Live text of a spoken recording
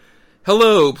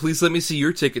Hello, please let me see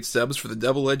your ticket stubs for the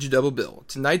Double-Edged Double Bill.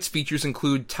 Tonight's features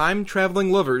include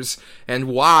Time-Traveling Lovers and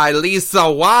Why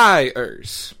Lisa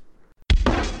Wires.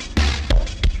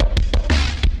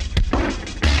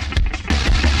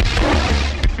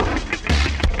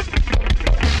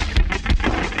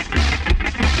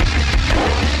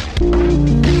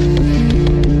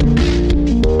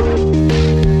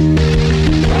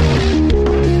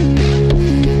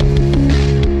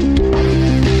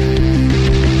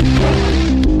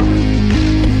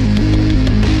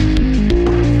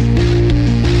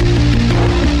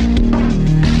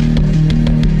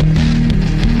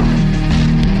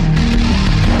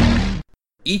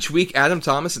 Each week, Adam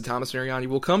Thomas and Thomas Mariani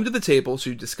will come to the table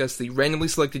to discuss the randomly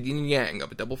selected yin and yang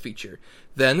of a double feature.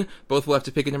 Then, both will have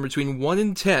to pick a number between 1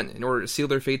 and 10 in order to seal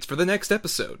their fates for the next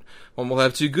episode. One will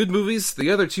have 2 good movies, the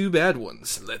other 2 bad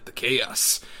ones. Let the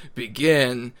chaos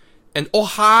begin. And oh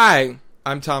hi,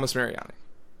 I'm Thomas Mariani.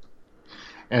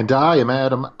 And I am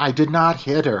Adam. I did not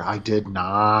hit her. I did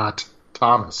not.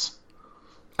 Thomas.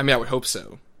 I mean, I would hope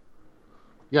so.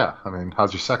 Yeah, I mean,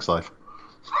 how's your sex life?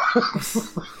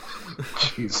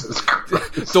 Jesus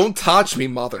Christ. Don't touch me,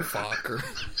 motherfucker.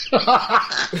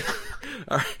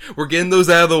 All right, we're getting those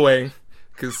out of the way.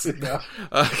 Because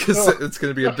it's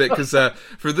going to be a bit. Because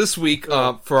for this week,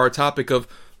 for our topic of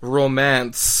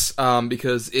romance,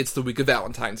 because it's the week of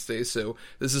Valentine's Day, so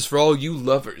this is for all you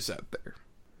lovers out there.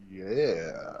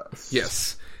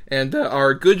 Yes. And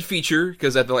our good feature,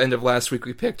 because at the end of last week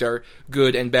we picked our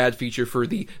good and bad feature for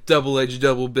the Double-Edged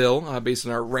Double Bill, based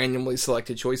on our randomly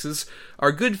selected choices.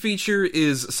 Our good feature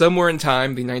is Somewhere in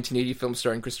Time, the 1980 film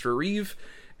starring Christopher Reeve,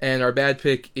 and our bad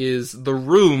pick is The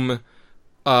Room,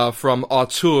 from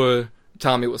auteur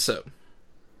Tommy Wiseau.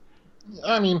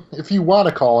 I mean, if you want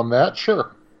to call him that,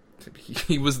 sure.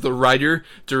 He was the writer,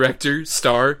 director,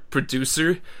 star,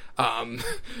 producer,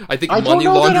 I think I money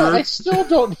don't know launderer. I still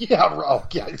don't.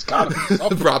 Yeah, it's got to be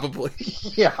something. Probably.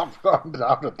 Yeah,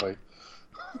 undoubtedly.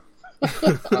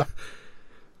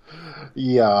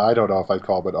 Yeah, I don't know if I'd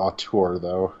call him an auteur,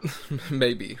 though.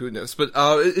 Maybe, who knows? But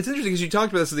it's interesting because you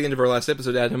talked about this at the end of our last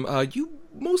episode, Adam. You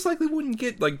most likely wouldn't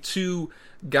get like 2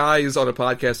 guys on a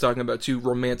podcast talking about 2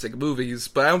 romantic movies,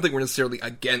 but I don't think we're necessarily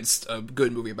against a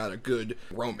good movie about a good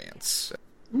romance.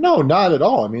 No, not at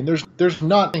all. I mean, there's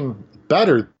nothing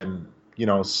better than,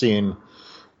 seeing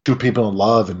 2 people in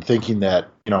love and thinking that,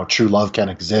 true love can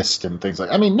exist and things like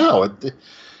that. I mean, no,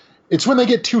 it's when they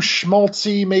get too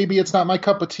schmaltzy, maybe it's not my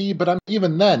cup of tea, but I'm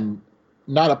even then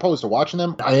not opposed to watching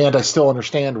them. And I still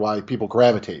understand why people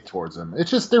gravitate towards them.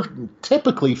 It's just they're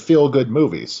typically feel-good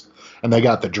movies. And they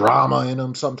got the drama in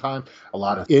them sometimes, a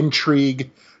lot of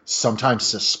intrigue, sometimes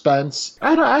suspense.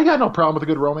 I got no problem with a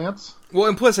good romance. Well,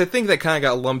 and plus, I think that kind of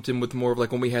got lumped in with more of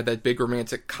like when we had that big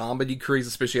romantic comedy craze,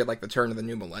 especially at like the turn of the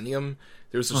new millennium.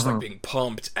 There was just like being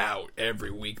pumped out every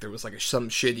week. There was like some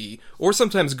shitty, or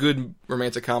sometimes good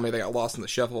romantic comedy that got lost in the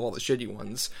shuffle of all the shitty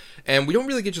ones. And we don't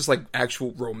really get just like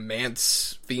actual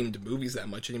romance-themed movies that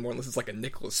much anymore, unless it's like a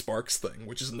Nicholas Sparks thing,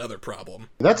 which is another problem.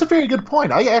 That's a very good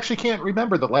point. I actually can't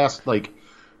remember the last,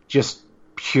 just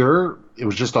pure, it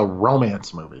was just a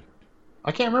romance movie.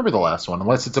 I can't remember the last one,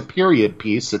 unless it's a period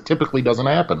piece. It typically doesn't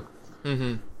happen.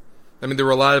 Mm-hmm. I mean, there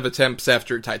were a lot of attempts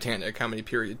after Titanic, how many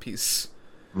period piece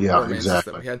romances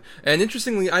that we had. And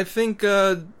interestingly, I think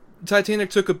Titanic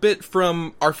took a bit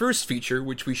from our first feature,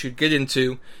 which we should get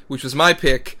into, which was my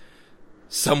pick,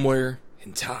 Somewhere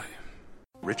in Time.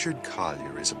 Richard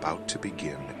Collier is about to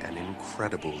begin an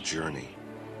incredible journey.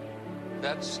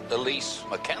 That's Elise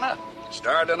McKenna.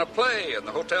 Starred in a play in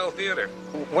the Hotel Theater.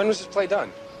 When was this play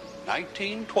done?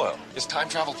 1912. Is time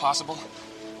travel possible?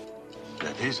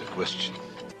 That is a question.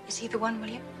 Is he the one,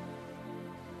 William?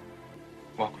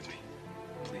 Walk with me,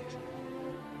 please.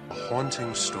 A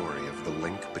haunting story of the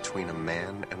link between a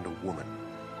man and a woman.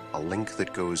 A link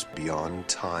that goes beyond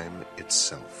time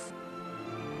itself.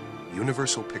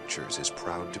 Universal Pictures is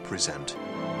proud to present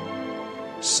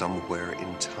Somewhere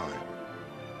in Time.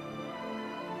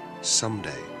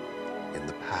 Someday, in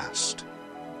the past,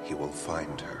 he will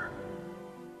find her.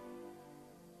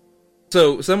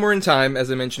 So, Somewhere in Time,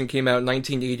 as I mentioned, came out in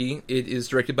 1980. It is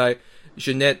directed by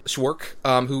Jeanette Schwark,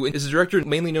 who is a director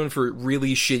mainly known for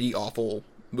really shitty, awful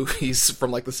movies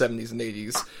from, like, the 70s and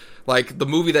 80s. Like, the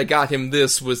movie that got him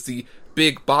this was the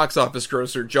big box office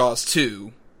grosser Jaws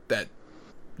 2, that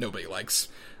nobody likes.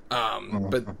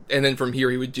 And then from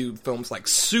here he would do films like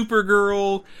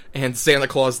Supergirl and Santa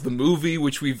Claus the Movie,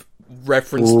 which we've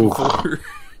referenced before.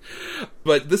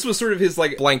 But this was sort of his,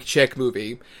 like, blank check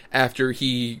movie after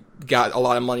he got a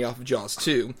lot of money off of Jaws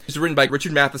 2. It was written by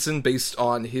Richard Matheson based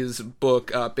on his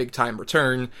book, Big Time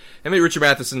Return. And Richard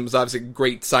Matheson was obviously a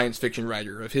great science fiction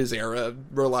writer of his era.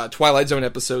 Wrote a lot of Twilight Zone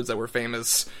episodes that were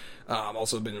famous.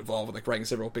 Also been involved with, like, writing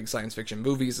several big science fiction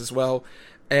movies as well.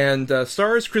 And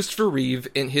stars Christopher Reeve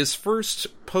in his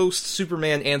first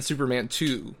post-Superman and Superman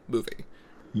 2 movie.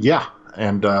 Yeah,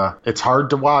 and it's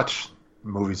hard to watch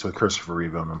movies with Christopher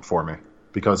Reeve in them for me,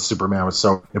 because Superman was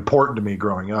so important to me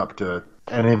growing up. To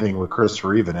anything with Christopher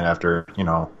Reeve in it after,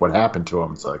 what happened to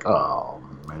him, it's like, oh,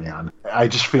 man. I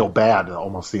just feel bad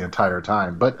almost the entire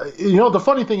time. But, the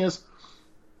funny thing is,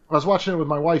 I was watching it with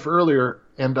my wife earlier,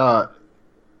 and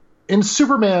in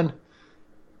Superman,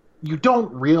 you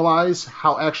don't realize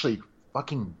how actually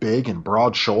fucking big and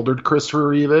broad-shouldered Christopher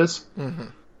Reeve is. Mm-hmm.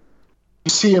 You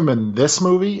see him in this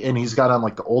movie, and he's got on,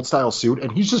 like, the old-style suit,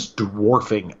 and he's just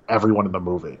dwarfing everyone in the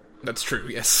movie. That's true,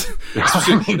 yes.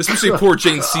 Especially poor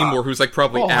Jane Seymour, who's, like,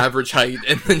 probably average height,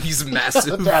 and then he's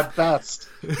massive. At best.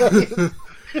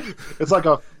 It's like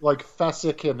a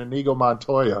Fessick and Inigo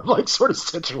Montoya sort of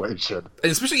situation.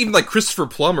 And especially even like Christopher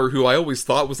Plummer, who I always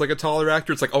thought was like a taller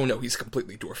actor. It's like, oh no, he's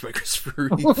completely dwarfed by Christopher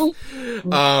Reeve.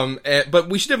 But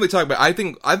we should definitely talk about. I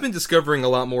think I've been discovering a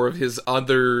lot more of his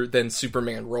other than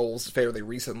Superman roles fairly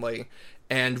recently.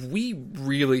 And we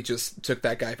really just took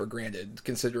that guy for granted,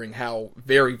 considering how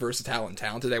very versatile and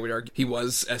talented I would argue he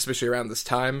was, especially around this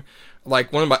time.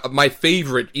 Like, one of my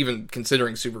favorite, even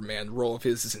considering Superman, role of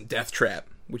his is in Death Trap,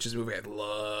 which is a movie I'd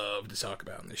love to talk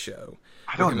about on the show.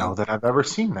 I don't know that I've ever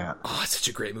seen that. Oh, it's such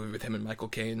a great movie with him and Michael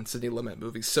Caine. Sidney Lumet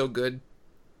movie. So good.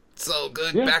 So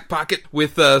good. Yeah. Back Pocket.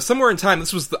 With Somewhere in Time,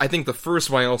 this was, I think, the first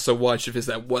one I also watched of his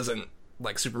that wasn't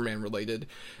like Superman related.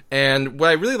 And what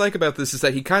I really like about this is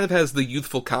that he kind of has the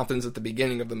youthful confidence at the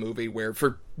beginning of the movie, where,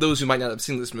 for those who might not have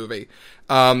seen this movie,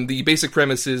 the basic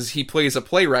premise is he plays a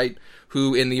playwright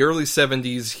who, in the early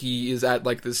 70s, he is at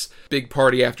like this big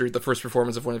party after the first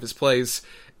performance of one of his plays,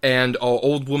 and an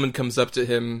old woman comes up to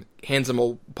him, hands him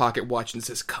a pocket watch and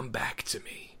says, "Come back to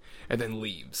me," and then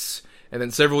leaves. And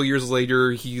then several years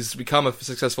later, he's become a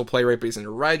successful playwright, but he's in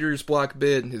a writer's block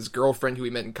bit, and his girlfriend, who he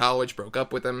met in college, broke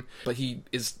up with him. But he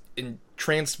is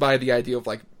entranced by the idea of,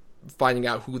 like, finding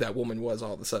out who that woman was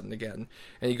all of a sudden again.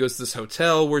 And he goes to this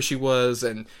hotel where she was,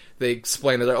 and they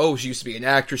explain that, oh, she used to be an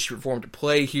actress, she performed a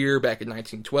play here back in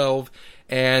 1912.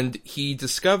 And he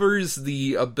discovers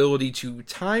the ability to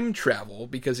time travel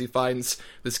because he finds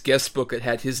this guest book that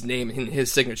had his name and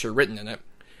his signature written in it.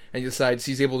 And he decides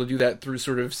he's able to do that through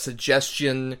sort of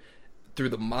suggestion, through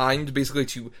the mind, basically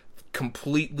to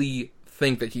completely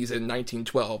think that he's in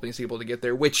 1912, and he's able to get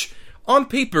there, which, on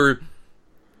paper,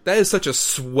 that is such a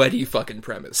sweaty fucking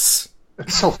premise.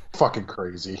 It's so fucking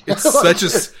crazy. It's such a...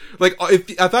 Like,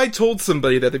 if I told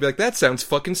somebody that, they'd be like, that sounds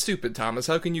fucking stupid, Thomas.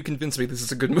 How can you convince me this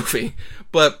is a good movie?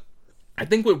 But I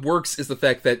think what works is the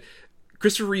fact that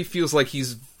Christopher Reeve feels like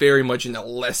he's very much in a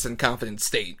less than confident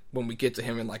state when we get to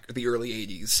him in, like, the early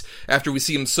 80s. After we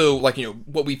see him so, like,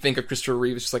 what we think of Christopher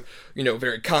Reeve is just, like,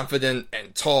 very confident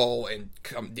and tall and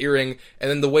endearing. And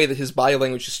then the way that his body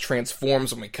language just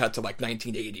transforms when we cut to, like,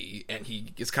 1980, and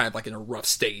he is kind of, like, in a rough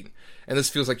state. And this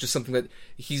feels like just something that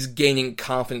he's gaining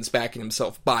confidence back in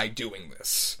himself by doing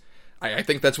this. I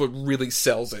think that's what really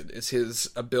sells it, is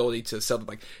his ability to sell it.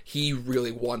 Like, he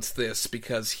really wants this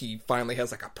because he finally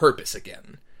has, like, a purpose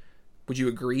again. Would you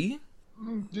agree?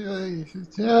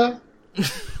 Yeah.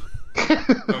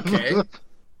 Okay.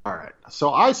 All right.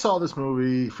 So I saw this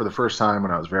movie for the first time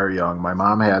when I was very young. My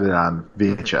mom had it on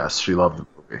VHS. She loved the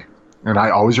movie. And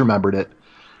I always remembered it.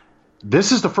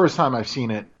 This is the first time I've seen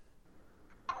it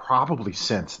probably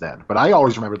since then. But I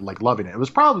always remembered, like, loving it. It was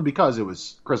probably because it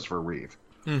was Christopher Reeve.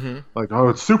 Mm-hmm. Like, oh,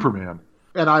 it's Superman.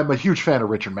 And I'm a huge fan of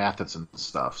Richard Matheson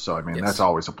stuff, so, I mean, yes, that's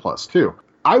always a plus, too.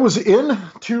 I was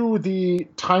into the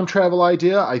time travel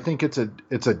idea. I think it's a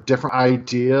different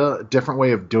idea, a different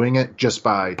way of doing it, just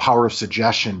by power of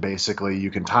suggestion, basically. You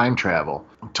can time travel.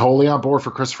 I'm totally on board for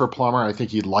Christopher Plummer. I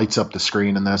think he lights up the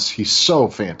screen in this. He's so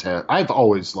fantastic. I've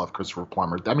always loved Christopher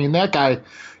Plummer. I mean, that guy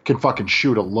can fucking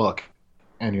shoot a look,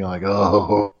 and you're like,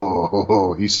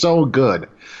 oh, he's so good.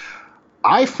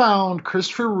 I found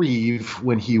Christopher Reeve,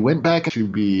 when he went back, to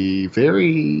be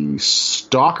very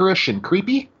stalkerish and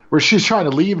creepy, where she's trying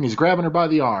to leave and he's grabbing her by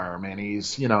the arm and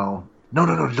he's, no,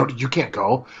 you can't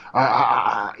go.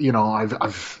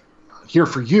 I've here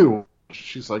for you.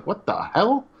 She's like, what the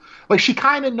hell? Like, she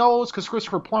kind of knows because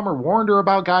Christopher Plummer warned her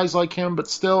about guys like him, but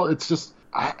still, it's just,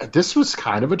 this was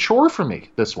kind of a chore for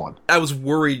me, this one. I was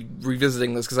worried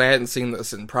revisiting this because I hadn't seen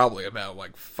this in probably about,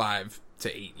 like, 5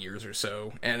 to 8 years or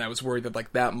so, and I was worried that,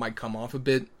 like, that might come off a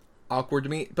bit awkward to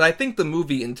me. But I think the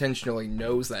movie intentionally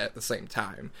knows that at the same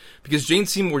time. Because Jane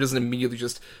Seymour doesn't immediately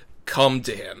just come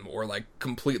to him or, like,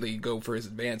 completely go for his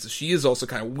advances. She is also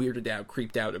kind of weirded out,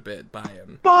 creeped out a bit by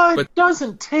him. But it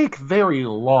doesn't take very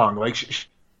long. Like, she's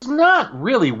not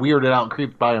really weirded out and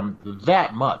creeped by him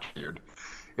that much, dude.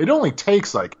 It only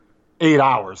takes, like, 8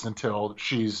 hours until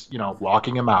she's, you know,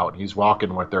 walking him out. He's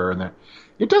walking with her, and then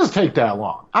it doesn't take that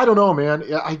long. I don't know, man.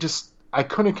 I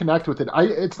couldn't connect with it.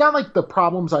 It's not like the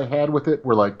problems I had with it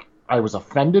were, like, I was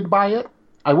offended by it.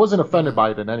 I wasn't offended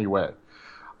by it in any way.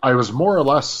 I was more or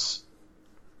less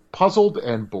puzzled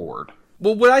and bored.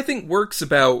 Well, what I think works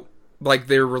about, like,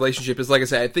 their relationship is, like I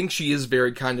said, I think she is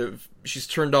very kind of, she's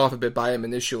turned off a bit by him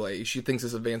initially. She thinks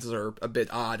his advances are a bit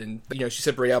odd, and, you know, she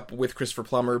separated up with Christopher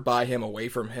Plummer, by him, away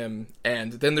from him,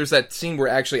 and then there's that scene where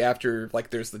actually after, like,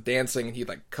 there's the dancing, and he,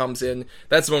 like, comes in.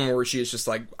 That's the one where she is just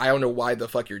like, I don't know why the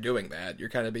fuck you're doing that. You're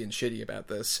kind of being shitty about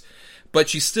this. But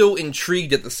she's still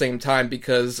intrigued at the same time,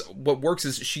 because what works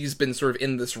is she's been sort of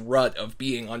in this rut of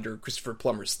being under Christopher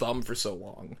Plummer's thumb for so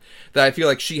long, that I feel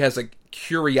like she has a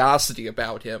curiosity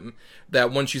about him,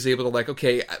 that when she's able to, like,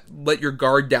 okay, let your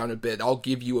guard down a bit, I'll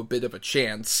give you a bit of a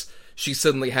chance, she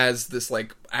suddenly has this,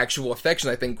 like, actual affection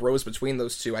I think grows between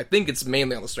those two. I think it's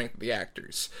mainly on the strength of the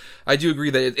actors. I do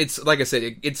agree that it's, like I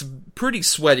said, it's pretty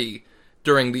sweaty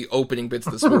during the opening bits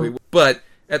of this movie, but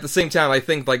at the same time, I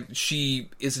think, like, she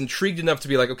is intrigued enough to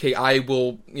be like, okay, I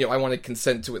will, you know, I want to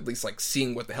consent to at least, like,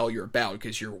 seeing what the hell you're about,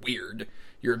 because you're weird.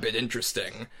 You're a bit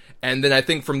interesting. And then I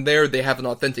think from there, they have an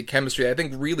authentic chemistry I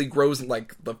think really grows in,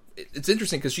 like, it's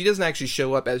interesting, because she doesn't actually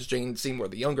show up as Jane Seymour,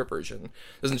 the younger version.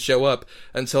 Doesn't show up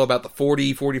until about the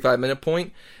 45 minute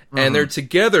point. And they're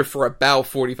together for about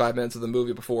 45 minutes of the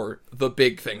movie before the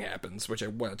big thing happens, which I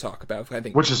want to talk about. I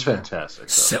think, which is fantastic.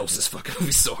 Sells this fucking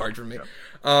movie so hard for me.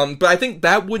 Yeah. But I think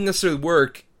that wouldn't necessarily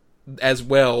work as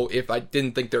well if I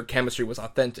didn't think their chemistry was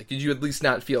authentic. Did you at least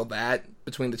not feel that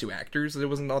between the two actors, that it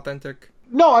wasn't authentic?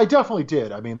 No, I definitely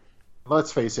did. I mean,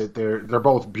 let's face it, they're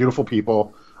both beautiful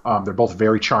people. They're both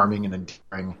very charming and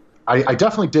endearing. I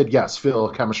definitely did, yes, feel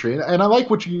chemistry. And I like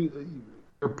what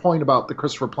your point about the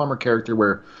Christopher Plummer character,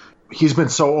 where he's been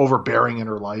so overbearing in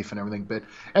her life and everything.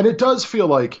 And it does feel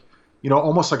like, you know,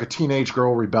 almost like a teenage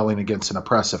girl rebelling against an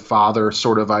oppressive father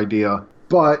sort of idea.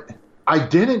 But I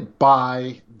didn't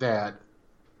buy that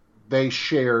they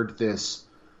shared this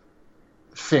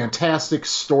fantastic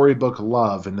storybook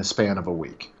love in the span of a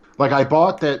week. Like, I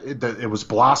bought that it was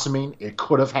blossoming. It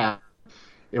could have happened.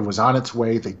 It was on its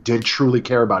way. They did truly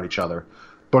care about each other.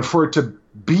 But for it to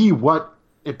be what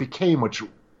it became, which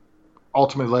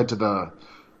ultimately led to the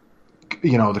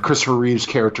Christopher Reeves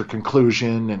character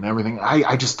conclusion and everything,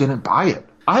 I just didn't buy it.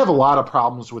 I have a lot of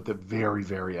problems with the very,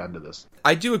 very end of this.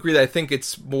 I do agree that I think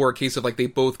it's more a case of, like, they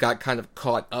both got kind of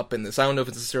caught up in this. I don't know if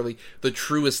it's necessarily the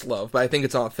truest love, but I think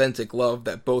it's authentic love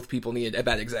that both people needed at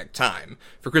that exact time.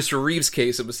 For Christopher Reeve's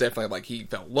case, it was definitely, like, he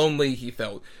felt lonely, he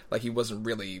felt like he wasn't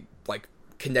really, like,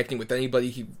 connecting with anybody.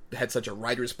 He had such a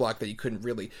writer's block that he couldn't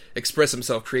really express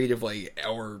himself creatively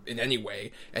or in any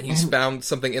way, and he's found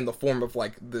something in the form of,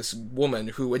 like, this woman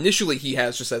who initially he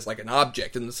has just as, like, an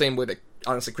object, in the same way that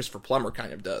honestly Christopher Plummer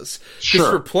kind of does. Sure.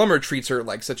 Christopher Plummer treats her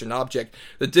like such an object.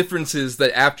 The difference is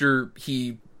that after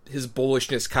his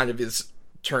bullishness kind of is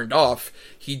turned off,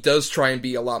 he does try and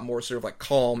be a lot more sort of, like,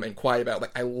 calm and quiet about it.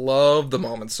 Like, I love the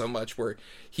moment so much where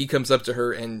he comes up to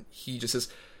her and he just says,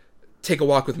 "Take a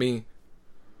walk with me,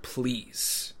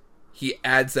 please." He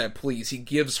adds that please. He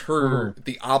gives her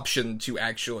the option to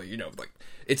actually, you know, like,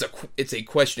 it's a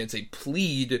question, it's a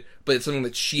plead, but it's something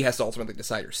that she has to ultimately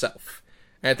decide herself.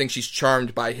 And I think she's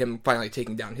charmed by him finally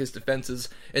taking down his defenses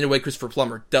in a way Christopher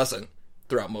Plummer doesn't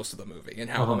throughout most of the movie,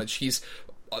 and how much he's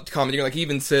commenting. Like, he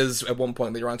even says at one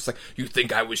point later on, it's like, "You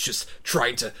think I was just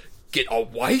trying to get a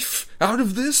wife out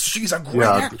of this? She's a great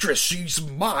actress. She's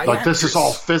my actress. This is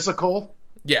all physical."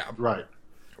 Yeah. Right.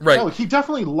 Right. No, he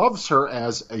definitely loves her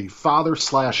as a father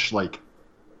 / like,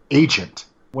 agent.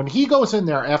 When he goes in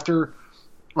there after,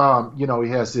 he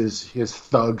has his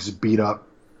thugs beat up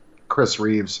Chris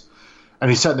Reeves, and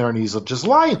he's sitting there and he's just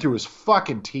lying through his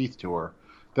fucking teeth to her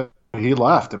that he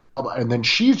left. And then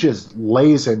she just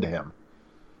lays into him.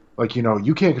 Like, you know,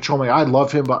 you can't control me. I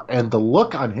love him. And the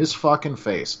look on his fucking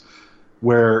face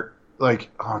where,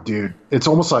 like, oh, dude, it's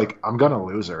almost like I'm going to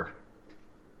lose her.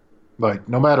 Like,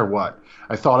 no matter what.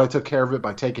 I thought I took care of it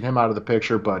by taking him out of the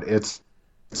picture, but it's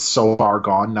so far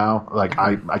gone now. Like,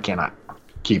 I cannot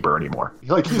keep her anymore.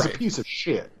 Like, he's a piece of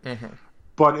shit. Mm-hmm.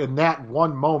 But in that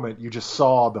one moment, you just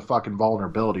saw the fucking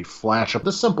vulnerability flash up.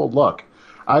 The simple look.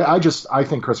 I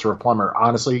think Christopher Plummer,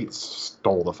 honestly,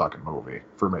 stole the fucking movie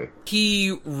for me.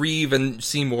 Reeve and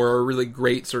Seymour are a really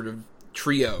great sort of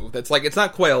trio that's like, it's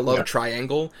not quite a love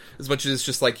triangle as much as it's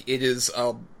just like it is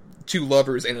two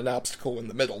lovers and an obstacle in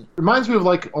the middle. Reminds me of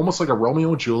like almost like a Romeo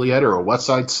and Juliet or a West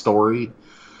Side Story,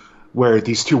 where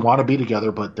these two want to be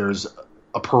together, but there's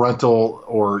a parental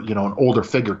or, you know, an older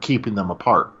figure keeping them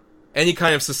apart. Any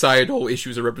kind of societal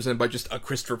issues are represented by just a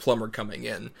Christopher Plummer coming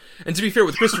in. And to be fair,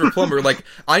 with Christopher Plummer, like,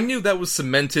 I knew that was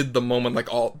cemented the moment, like,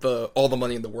 all the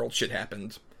money in the world shit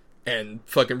happened. And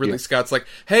fucking Ridley Scott's like,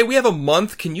 hey, we have a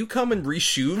month, can you come and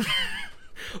reshoot?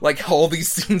 Like, all these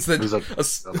scenes that like, a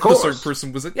certain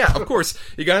person was in. Yeah, of course.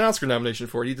 He got an Oscar nomination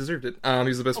for it. He deserved it. He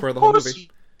was the best part of the whole movie.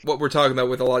 What we're talking about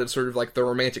with a lot of sort of like the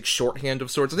romantic shorthand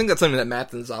of sorts, I think that's something that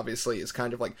Mathens obviously is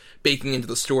kind of like baking into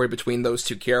the story between those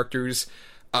two characters.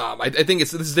 I think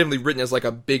this is definitely written as like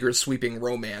a bigger sweeping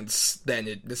romance than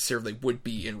it necessarily would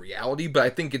be in reality, but I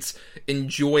think it's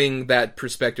enjoying that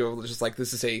perspective of just like,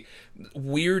 this is a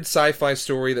weird sci-fi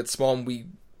story that's small and we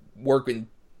work in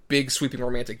big sweeping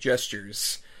romantic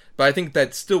gestures, but I think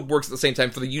that still works at the same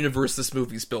time for the universe this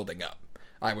movie's building up,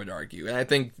 I would argue. And I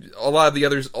think a lot of the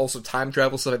others, also time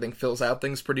travel stuff, I think fills out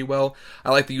things pretty well.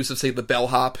 I like the use of, say, the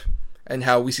bellhop and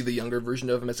how we see the younger version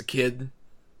of him as a kid.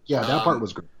 Yeah, that part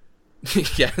was great.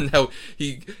 Yeah, and how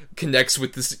he connects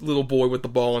with this little boy with the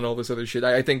ball and all this other shit.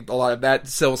 I think a lot of that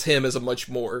sells him as a much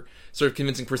more sort of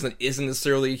convincing person that isn't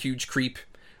necessarily a huge creep.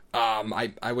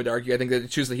 I would argue, I think that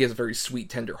it shows that he has a very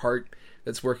sweet, tender heart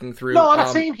that's working through. No, I'm not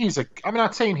saying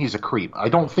he's a creep. I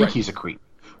don't think he's a creep.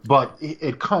 But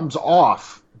it comes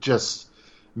off just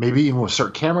maybe even with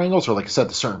certain camera angles or, like I said,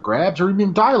 the certain grabs or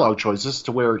even dialogue choices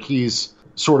to where he's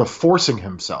sort of forcing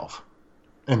himself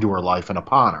into her life and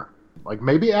upon her. Like,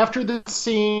 maybe after this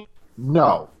scene,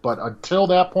 no. But until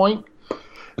that point,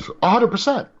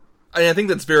 100%. And I think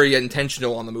that's very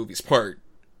intentional on the movie's part.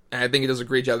 And I think it does a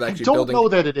great job of actually building... I don't know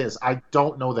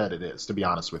that it is, to be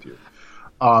honest with you.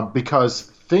 Because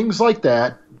things like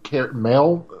that,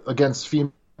 male against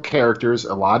female characters,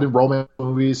 a lot in romance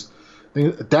movies,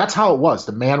 that's how it was.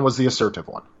 The man was the assertive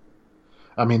one.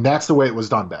 I mean, that's the way it was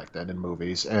done back then in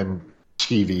movies and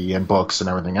TV and books and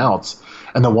everything else.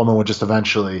 And the woman would just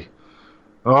eventually...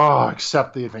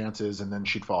 accept the advances, and then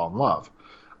she'd fall in love.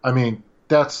 I mean,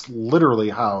 that's literally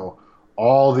how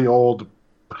all the old,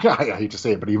 I hate to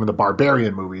say it, but even the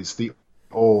barbarian movies, the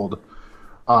old,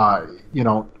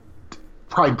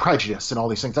 Pride and Prejudice and all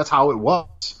these things, that's how it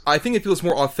was. I think it feels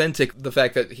more authentic, the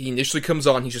fact that he initially comes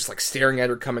on, he's just like staring at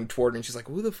her coming toward her, and she's like,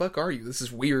 who the fuck are you? This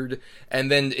is weird. And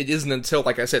then it isn't until,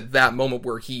 like I said, that moment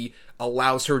where he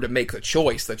allows her to make the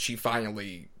choice that she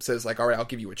finally says, like, alright, I'll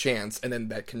give you a chance, and then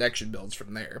that connection builds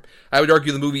from there. I would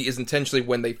argue the movie is intentionally,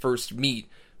 when they first meet,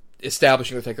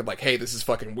 establishing the fact that, like, hey, this is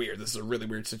fucking weird, this is a really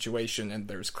weird situation, and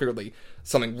there's clearly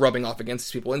something rubbing off against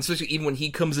these people. And especially even when he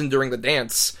comes in during the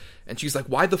dance, and she's like,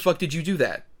 why the fuck did you do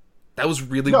that? That was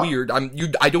really weird.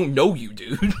 I don't know you,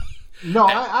 dude. No,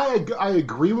 I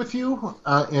agree with you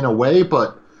in a way,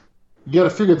 but you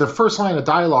gotta figure the first line of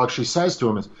dialogue she says to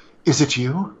him is it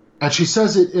you? And she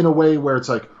says it in a way where it's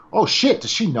like, oh shit,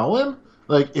 does she know him?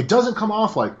 Like, it doesn't come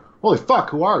off like, holy fuck,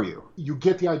 who are you? You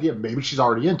get the idea, maybe she's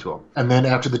already into him. And then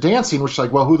after the dance scene, which is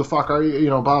like, well, who the fuck are you? You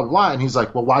know, blah, blah, blah. And he's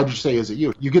like, well, why did you say, is it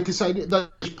you? You get this idea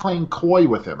that she's playing coy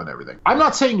with him and everything. I'm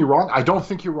not saying you're wrong. I don't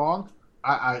think you're wrong.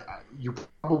 You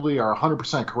probably are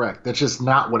 100% correct. That's just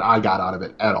not what I got out of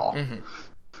it at all. Mm-hmm.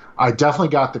 I definitely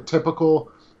got the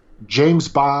typical James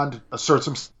Bond asserts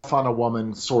himself on a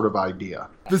woman sort of idea.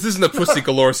 This isn't a Pussy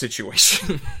Galore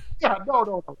situation. Yeah,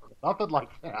 no, nothing like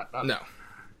that. No.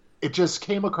 It just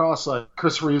came across like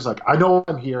Christopher Reeve's like, I know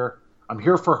I'm here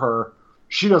for her.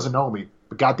 She doesn't know me,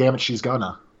 but goddamn it, she's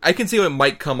gonna. I can see how it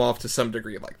might come off to some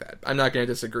degree like that. I'm not going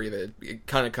to disagree that it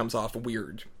kind of comes off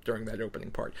weird during that opening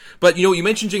part. But, you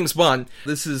mentioned James Bond.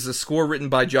 This is a score written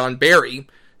by John Barry,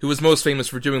 who was most famous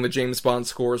for doing the James Bond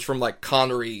scores from, like,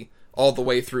 Connery all the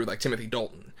way through, like, Timothy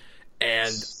Dalton.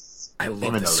 And I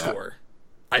love this score.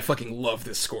 I fucking love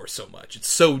this score so much. It's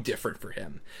so different for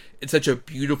him. It's such a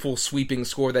beautiful, sweeping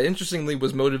score that, interestingly,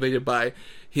 was motivated by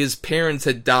his parents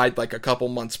had died, like, a couple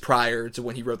months prior to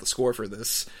when he wrote the score for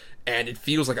this. And it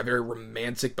feels like a very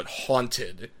romantic but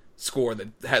haunted score that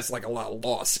has, like, a lot of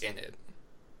loss in it.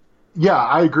 Yeah,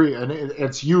 I agree. And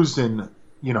it's used in,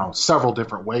 several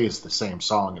different ways, the same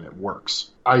song, and it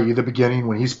works. I.e., the beginning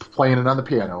when he's playing it on the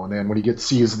piano, and then when he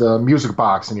sees the music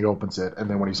box and he opens it, and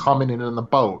then when he's humming it in the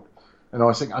boat. And I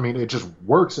was thinking, it just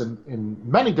works in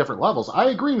many different levels.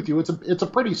 I agree with you. It's a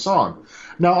pretty song.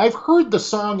 Now, I've heard the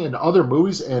song in other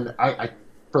movies, and I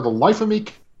for the life of me,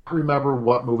 can't remember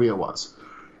what movie it was.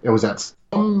 It was at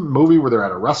some movie where they're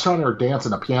at a restaurant or a dance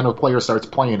and a piano player starts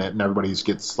playing it and everybody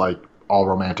gets like all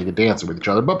romantic and dancing with each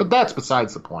other. But that's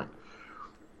besides the point.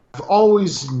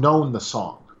 always known the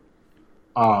song.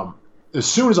 As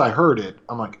soon as I heard it,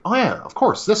 I'm like, oh yeah, of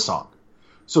course, this song.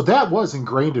 So that was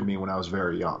ingrained in me when I was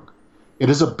very young. It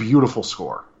is a beautiful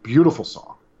score. Beautiful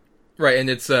song. Right, and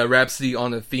it's Rhapsody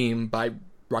on a Theme by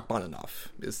Rachmaninoff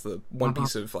is the one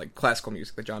piece of like classical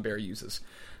music that John Barry uses.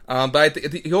 But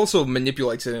he also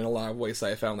manipulates it in a lot of ways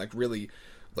that I found like really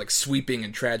like sweeping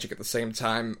and tragic at the same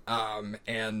time.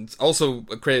 And also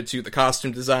a credit to the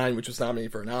costume design, which was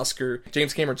nominated for an Oscar.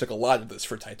 James Cameron took a lot of this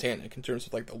for Titanic in terms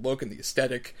of like the look and the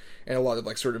aesthetic, and a lot of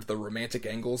like sort of the romantic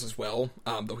angles as well.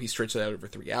 Though he stretched it out over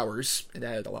 3 hours and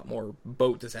added a lot more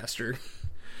boat disaster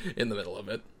in the middle of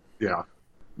it. Yeah.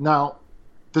 Now,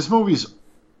 this movie's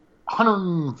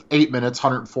 108 minutes,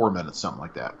 104 minutes, something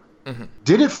like that. Mm-hmm.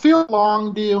 Did it feel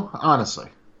long to you, honestly?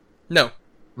 No.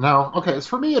 No? Okay,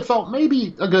 for me it felt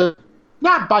maybe a good,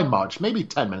 not by much, maybe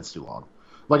 10 minutes too long.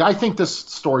 Like, I think this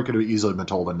story could have easily been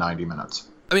told in 90 minutes.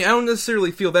 I mean, I don't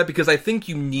necessarily feel that, because I think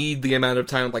you need the amount of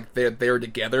time, like, they're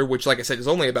together, which, like I said, is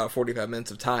only about 45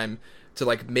 minutes of time to,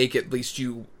 like, make at least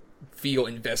you feel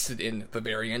invested in the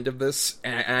very end of this.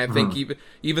 And I think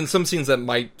even some scenes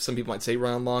that some people might say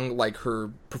run long, like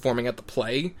her performing at the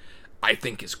play, I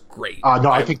think is great.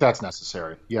 I think that's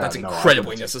necessary. Yeah, that's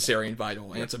incredibly necessary and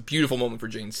vital. And it's a beautiful moment for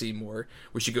Jane Seymour,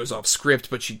 where she goes off script,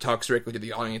 but she talks directly to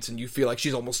the audience, and you feel like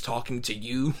she's almost talking to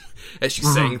you as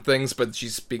she's saying things, but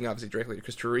she's speaking obviously directly to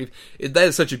Christopher Reeve. That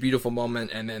is such a beautiful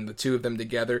moment, and then the two of them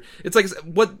together. It's like,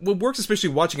 what works, especially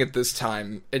watching it this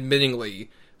time, admittingly,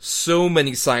 so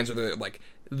many signs are that, like,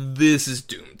 this is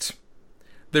doomed.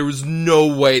 There was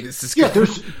no way this is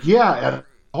at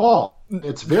all.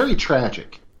 It's very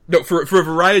tragic. No, for a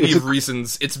variety of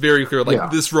reasons, it's very clear, like,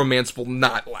 this romance will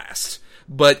not last.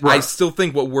 But I still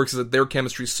think what works is that their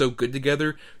chemistry is so good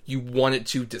together, you want it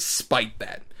to despite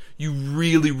that. You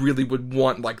really, really would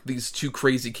want, like, these two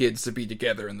crazy kids to be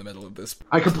together in the middle of this.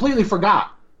 I completely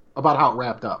forgot about how it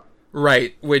wrapped up.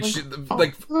 Right, which,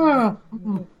 like,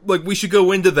 we should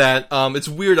go into that. It's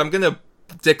weird, I'm gonna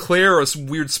declare a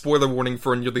weird spoiler warning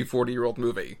for a nearly 40-year-old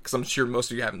movie, because I'm sure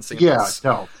most of you haven't seen this.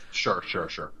 Yeah, no, sure.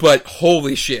 But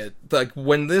holy shit, like,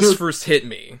 when this first hit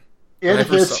me... It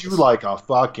hits you like a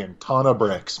fucking ton of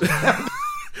bricks, man.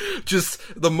 Just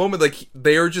the moment, like,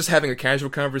 they're just having a casual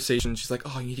conversation, she's like,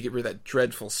 oh, you need to get rid of that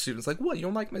dreadful suit. It's like, what, you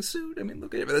don't like my suit? I mean,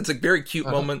 look at it. It's a very cute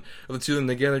moment of the two of them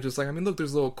together, just like, I mean, look,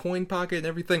 there's a little coin pocket and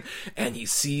everything, and he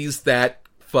sees that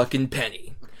fucking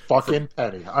penny. Fucking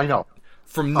penny, I know.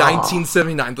 From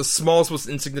 1979, the smallest, most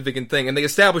insignificant thing. And they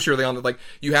establish early on that, like,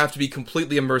 you have to be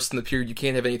completely immersed in the period. You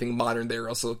can't have anything modern there, or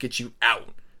else it'll get you out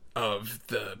of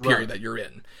the period that you're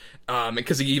in.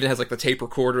 Because he even has, like, the tape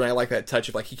recorder, and I like that touch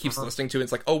of, like, he keeps listening to it, and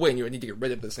it's like, oh, wait, I need to get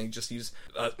rid of this, and he just used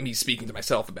me speaking to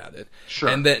myself about it. Sure.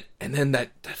 And then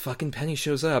that fucking penny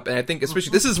shows up, and I think,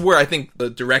 especially, this is where I think the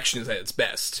direction is at its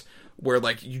best, where,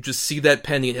 like, you just see that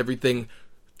penny and everything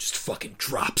just fucking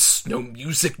drops. No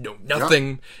music, no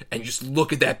nothing, and you just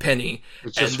look at that penny.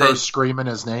 It's just her screaming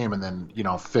his name, and then,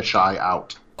 fisheye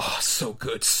out. Oh, so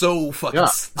good. So fucking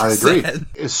sad. I agree.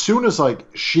 As soon as,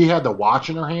 like, she had the watch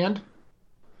in her hand,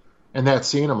 in that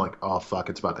scene, I'm like, oh, fuck,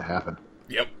 it's about to happen.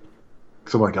 Yep.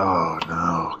 So I'm like, oh,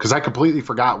 no. Because I completely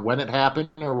forgot when it happened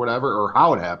or whatever, or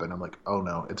how it happened. I'm like, oh,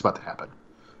 no, it's about to happen.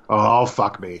 Oh,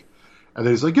 fuck me. And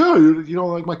then he's like, yeah, you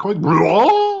don't like my coin?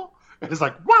 And it's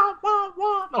like, wah, wah,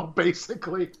 wah. No,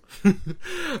 basically.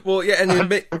 Well, yeah, and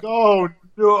like, oh,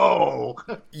 no.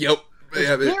 Yep.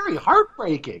 It's very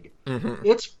heartbreaking. Mm-hmm.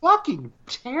 It's fucking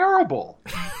terrible.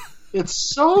 It's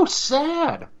so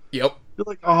sad. Yep. You're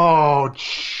like, oh,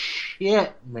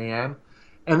 shit, man.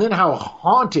 And then how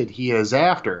haunted he is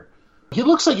after. He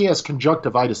looks like he has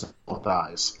conjunctivitis in both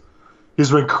eyes.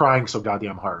 He's been crying so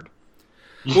goddamn hard.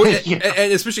 Well,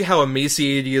 and especially how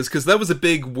emaciated he is, because that was a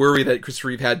big worry that Christopher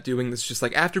Reeve had doing this. Just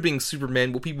like, after being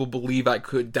Superman, will people believe I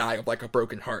could die of, like, a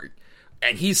broken heart?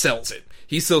 And he sells it.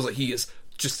 He sells it. He is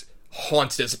just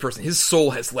haunted as a person. His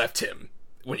soul has left him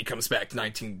when he comes back to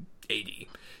 1980.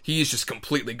 He is just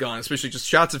completely gone, especially just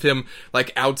shots of him,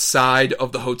 like, outside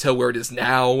of the hotel where it is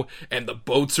now, and the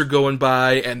boats are going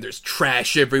by, and there's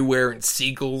trash everywhere, and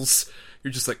seagulls.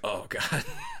 You're just like, oh, God.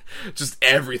 Just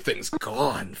everything's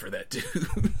gone for that dude.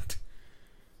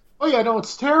 Oh, yeah, no,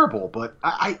 it's terrible, but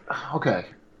okay.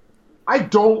 I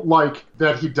don't like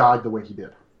that he died the way he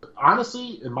did.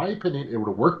 Honestly, in my opinion, it would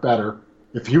have worked better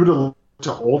if he would have lived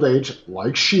to old age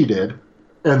like she did,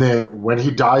 and then when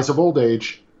he dies of old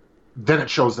age, then it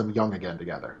shows them young again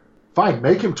together. Fine,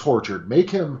 make him tortured, make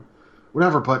him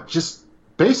whatever, but just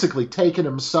basically taking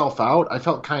himself out, I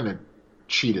felt kind of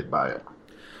cheated by it.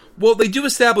 Well, they do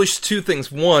establish two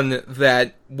things. One,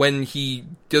 that when he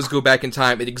does go back in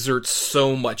time, it exerts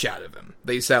so much out of him.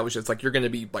 They establish it's like, you're going to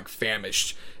be, like,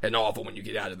 famished and awful when you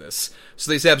get out of this. So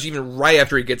they establish even right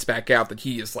after he gets back out that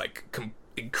he is, like,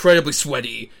 incredibly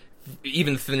sweaty,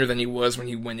 even thinner than he was when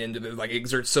he went into the, like,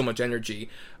 exerts so much energy.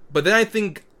 But then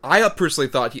I personally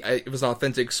thought it was an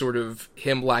authentic sort of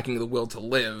him lacking the will to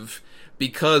live,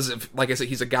 because of, like I said,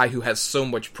 he's a guy who has so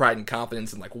much pride and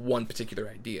confidence in, like, one particular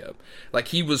idea. Like,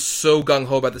 he was so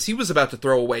gung-ho about this. He was about to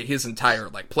throw away his entire,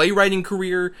 like, playwriting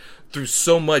career through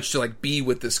so much to, like, be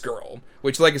with this girl.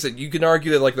 Which, like I said, you can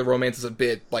argue that, like, the romance is a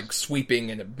bit, like,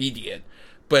 sweeping and immediate.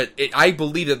 But I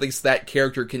believe at least that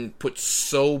character can put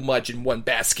so much in one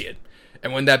basket.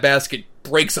 And when that basket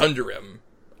breaks under him,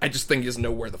 I just think he doesn't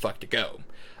know where the fuck to go.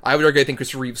 I would argue I think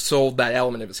Christopher Reeve sold that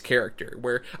element of his character,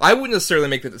 where I wouldn't necessarily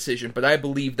make the decision, but I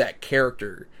believe that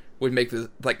character would make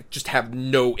just have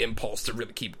no impulse to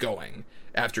really keep going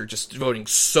after just devoting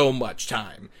so much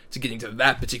time to getting to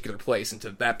that particular place and to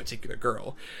that particular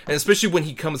girl. And especially when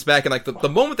he comes back, and, like, the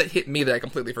moment that hit me that I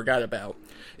completely forgot about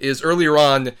is earlier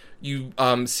on, you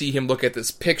see him look at this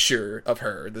picture of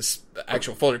her, this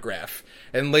actual photograph,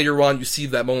 and later on you see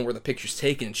that moment where the picture's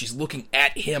taken and she's looking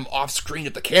at him off screen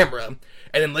at the camera,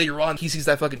 and then later on he sees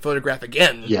that fucking photograph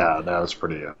again. Yeah, that was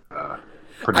pretty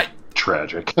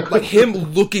tragic. Like, him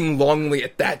looking longingly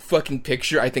at that fucking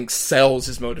picture, I think, sells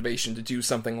his motivation to do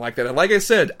something like that. And like I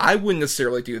said, I wouldn't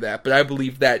necessarily do that, but I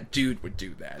believe that dude would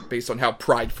do that, based on how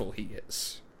prideful he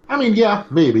is. I mean, yeah,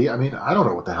 maybe. I mean, I don't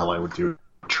know what the hell I would do.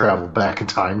 Travel back in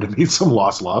time to meet some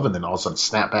lost love and then all of a sudden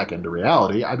snap back into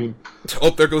reality. I mean... Oh,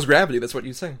 there goes gravity. That's what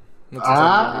you say.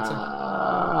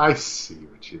 I see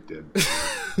what you did.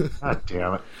 God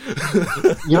damn it.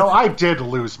 You know, I did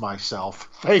lose myself.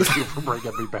 Thank you for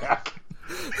bringing me back.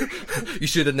 You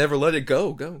should have never let it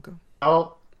go. Go.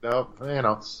 Oh, no, you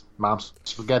know, it's mom's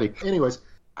spaghetti. Anyways,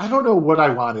 I don't know what I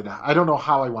wanted. I don't know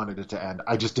how I wanted it to end.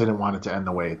 I just didn't want it to end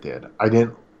the way it did. I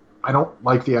don't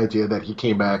like the idea that he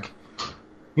came back,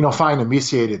 you know, fine,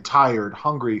 emaciated, tired,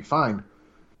 hungry, fine.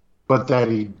 But that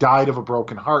he died of a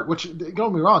broken heart, which, don't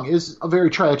get me wrong, is a very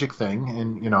tragic thing.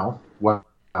 And, you know, what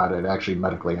it actually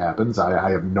medically happens, I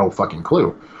have no fucking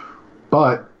clue.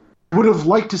 But I would have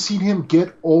liked to see him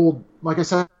get old, like I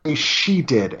said, she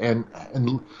did, and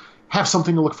have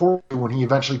something to look forward to when he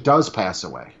eventually does pass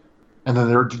away. And then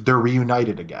they're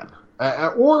reunited again.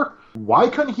 Or why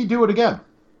couldn't he do it again?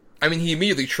 I mean, he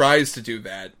immediately tries to do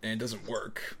that, and it doesn't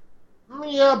work.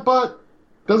 Yeah, but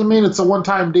doesn't mean it's a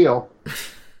one-time deal.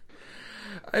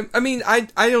 I mean, I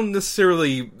don't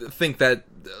necessarily think that...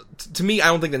 To me, I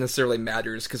don't think that necessarily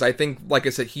matters, because I think, like I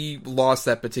said, he lost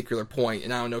that particular point,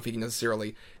 and I don't know if he can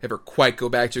necessarily ever quite go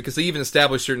back to it, because they even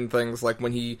established certain things, like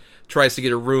when he tries to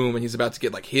get a room, and he's about to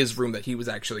get, like, his room that he was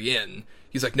actually in.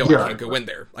 He's like, no, I can't go in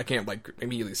there. I can't, like,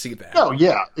 immediately see that. No,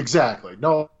 yeah, exactly.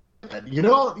 No, you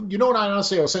know what, I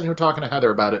honestly, I was sitting here talking to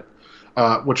Heather about it,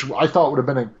 which I thought would have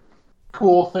been a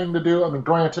cool thing to do. I mean,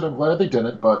 granted, I'm glad they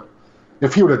didn't, but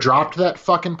if he would have dropped that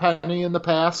fucking penny in the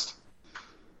past,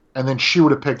 and then she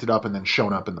would have picked it up and then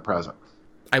shown up in the present.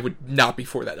 I would not be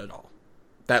for that at all.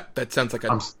 That sounds like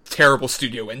a terrible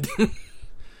studio ending.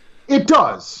 It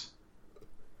does.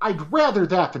 I'd rather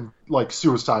that than, like,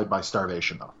 suicide by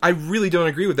starvation, though. I really don't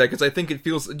agree with that, because I think it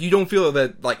feels... You don't feel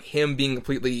that, like, him being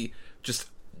completely just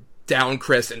down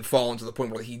crest and fallen to the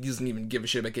point where he doesn't even give a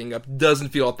shit about getting up doesn't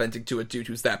feel authentic to a dude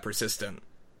who's that persistent.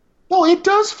 Well, it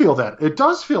does feel that. It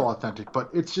does feel authentic, but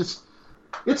it's just...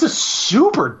 It's a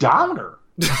super downer.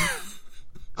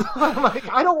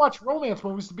 Like, I don't watch romance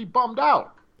movies to be bummed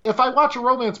out. If I watch a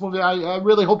romance movie, I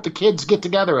really hope the kids get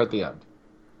together at the end.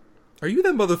 Are you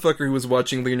that motherfucker who was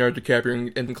watching Leonardo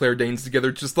DiCaprio and Claire Danes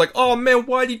together just like, oh man,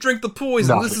 why'd he drink the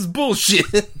poison? No. This is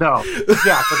bullshit. No. Yeah,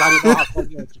 because I didn't know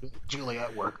how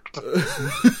Juliet worked.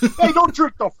 Hey, don't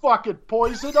drink the fucking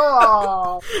poison.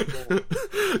 Oh.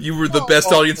 You were the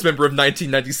best audience member of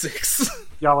 1996.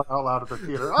 Yelling out loud at the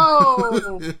theater.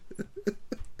 Oh!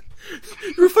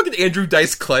 You were fucking Andrew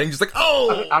Dice Clay, just like,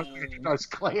 oh! I'm Andrew Dice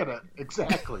Clay in it,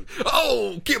 exactly.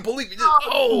 Oh, can't believe it.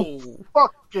 Oh!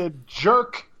 Fucking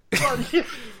jerk.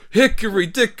 Hickory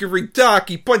dickory dock,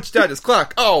 he punched out his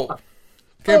clock. Oh!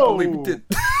 Can't believe he did.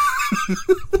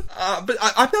 But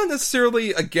I'm not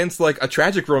necessarily against, like, a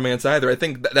tragic romance either. I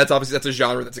think that's a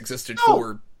genre that's existed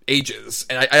for ages,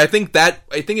 and I think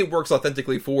it works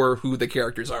authentically for who the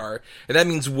characters are, and that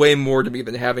means way more to me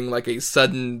than having like a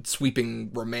sudden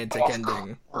sweeping romantic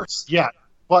ending. Of course. Yeah,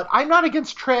 but I'm not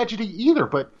against tragedy either,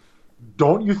 but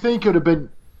don't you think it would have been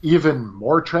even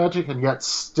more tragic and yet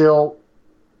still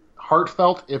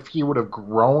heartfelt if he would have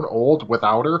grown old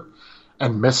without her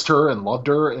and missed her and loved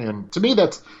her. And to me,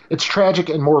 it's tragic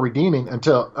and more redeeming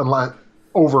unless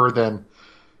over than,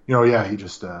 he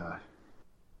just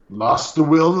lost the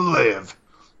will to live.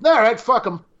 All right, fuck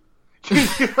him. He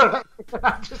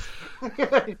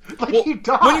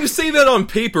died. When you say that on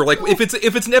paper, like if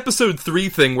it's an episode 3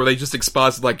 thing where they just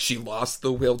exposit like she lost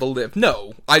the will to live,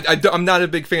 no, I'm not a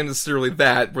big fan necessarily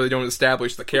that where they don't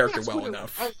establish the character well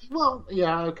enough.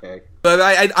 Okay. But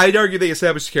I'd argue they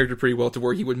established the character pretty well to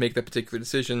where he would make that particular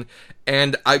decision,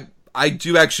 and I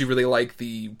do actually really like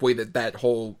the way that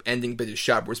whole ending bit is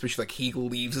shot, where especially like he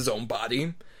leaves his own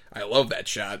body. I love that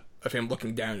shot of him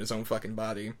looking down at his own fucking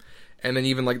body. And then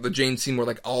even, like, the Jane Seymour,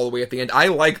 like, all the way at the end. I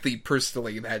like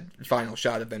personally, that final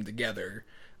shot of them together.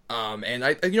 And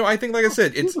I think, like I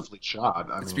said, it's beautifully shot.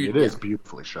 It is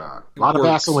beautifully shot. A lot of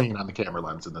Vaseline on the camera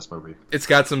lens in this movie. It's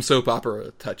got some soap opera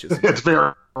touches. It's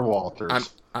very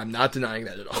Walters. I'm not denying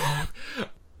that at all.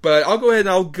 But I'll go ahead and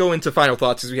I'll go into final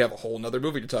thoughts because we have a whole nother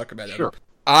movie to talk about. Sure.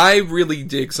 I really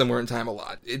dig Somewhere in Time a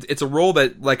lot. It's a role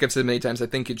that, like I've said many times, I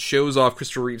think it shows off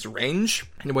Christopher Reeve's range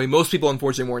in a way most people,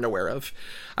 unfortunately, weren't aware of.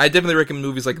 I definitely recommend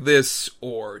movies like this,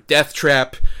 or Death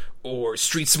Trap, or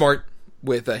Street Smart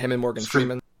with him and Morgan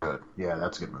Freeman. Good. Yeah,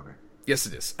 that's a good movie. Yes,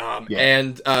 it is.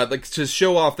 And like to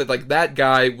show off that like that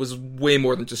guy was way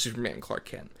more than just Superman and Clark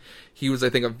Kent. He was,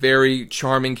 I think, a very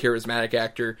charming, charismatic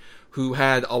actor who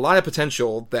had a lot of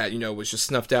potential that, was just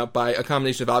snuffed out by a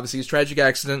combination of obviously his tragic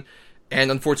accident and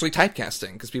unfortunately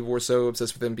typecasting, because people were so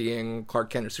obsessed with him being Clark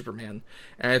Kent or Superman.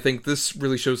 And I think this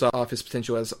really shows off his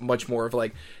potential as much more of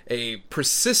like a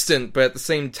persistent, but at the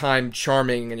same time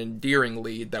charming and endearing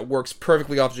lead that works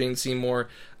perfectly off Jane Seymour.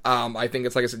 I think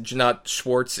it's, like I said, Janat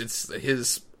Schwartz, it's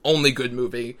his only good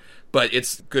movie, but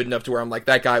it's good enough to where I'm like,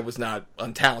 that guy was not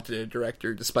untalented a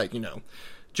director, despite,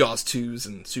 Jaws 2s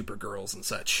and Supergirls and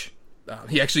such.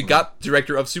 He actually got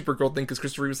director of Supergirl thing because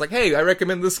Christopher Reeve was like, hey, I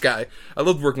recommend this guy. I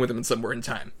loved working with him in Somewhere in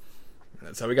Time. And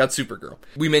that's how we got Supergirl.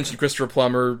 We mentioned Christopher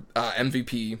Plummer,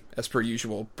 MVP, as per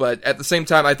usual. But at the same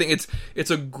time, I think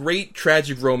it's a great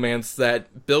tragic romance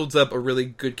that builds up a really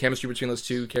good chemistry between those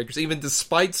two characters, even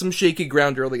despite some shaky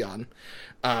ground early on.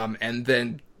 And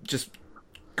then just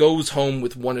goes home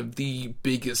with one of the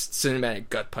biggest cinematic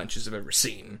gut punches I've ever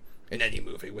seen in any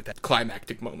movie, with that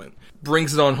climactic moment.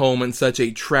 Brings it on home in such a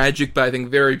tragic, but I think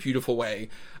very beautiful way.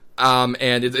 And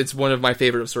it's one of my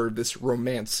favorite of sort of this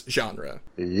romance genre.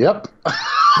 Yep.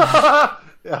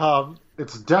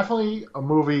 It's definitely a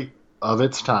movie of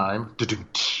its time.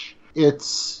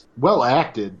 It's well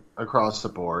acted across the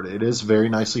board. It is very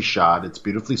nicely shot. It's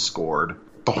beautifully scored.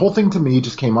 The whole thing to me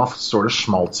just came off sort of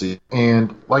schmaltzy.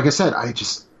 And like I said, I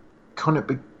just couldn't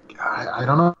be... I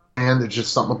don't know. And there's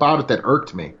just something about it that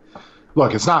irked me.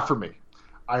 Look, it's not for me.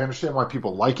 I understand why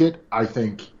people like it. I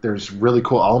think there's really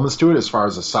cool elements to it as far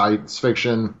as a science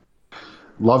fiction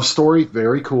love story.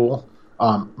 Very cool.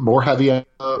 More heavy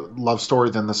love story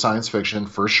than the science fiction,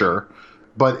 for sure.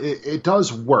 But it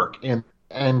does work. And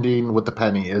ending with the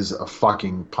penny is a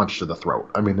fucking punch to the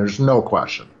throat. I mean, there's no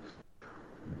question.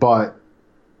 But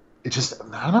it just,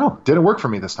 I don't know, didn't work for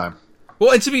me this time.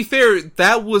 Well, and to be fair,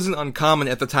 that wasn't uncommon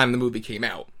at the time the movie came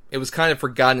out. It was kind of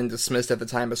forgotten and dismissed at the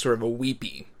time as sort of a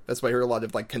weepy. That's why I heard a lot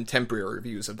of like contemporary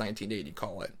reviews of 1980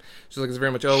 call it. So like it's very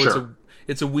much, Sure.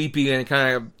 it's a weepy, and it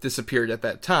kind of disappeared at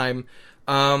that time.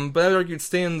 But I would argue it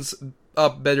stands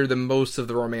up better than most of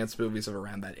the romance movies of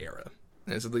around that era.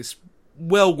 And it's at least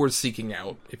well worth seeking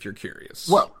out if you're curious.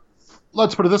 Well,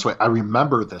 let's put it this way. I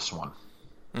remember this one.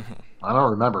 Mm-hmm. I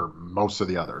don't remember most of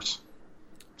the others.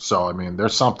 So, I mean,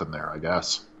 there's something there, I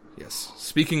guess. Yes.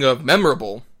 Speaking of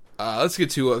memorable, let's get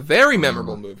to a very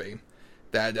memorable movie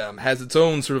that has its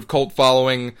own sort of cult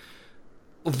following,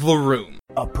 The Room.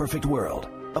 A perfect world,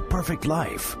 a perfect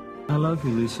life. I love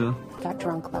you, Lisa. Got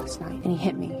drunk last night and he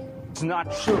hit me. It's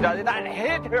not true. I did not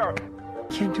hit her.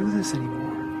 Can't do this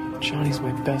anymore. Johnny's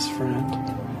my best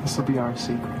friend. This will be our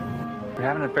secret. You're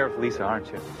having an affair with Lisa, aren't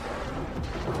you?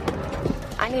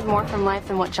 I need more from life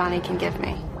than what Johnny can give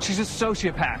me. She's a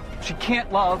sociopath. She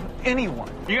can't love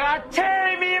anyone. You are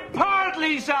tearing me apart,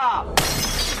 Lisa!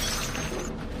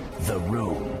 The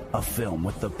Room, a film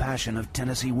with the passion of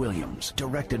Tennessee Williams,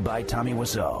 directed by Tommy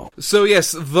Wiseau. So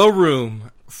yes, The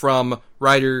Room, from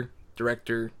writer,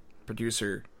 director,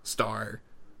 producer, star,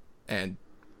 and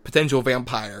potential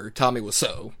vampire Tommy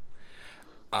Wiseau.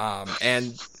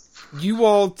 And you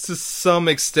all, to some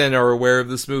extent, are aware of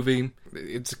this movie.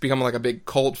 It's become like a big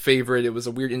cult favorite. It was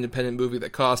a weird independent movie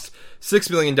that cost $6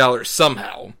 million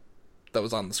somehow. That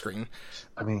was on the screen.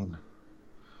 I mean,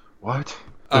 what?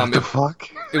 What the fuck?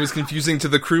 It was confusing to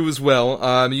the crew as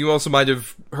well. You also might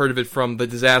have heard of it from The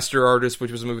Disaster Artist,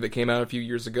 which was a movie that came out a few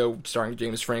years ago, starring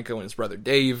James Franco and his brother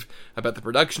Dave, about the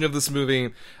production of this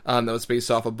movie. That was based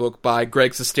off a book by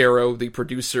Greg Sestero, the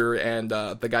producer, and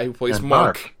the guy who plays And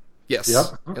Mark. Yep.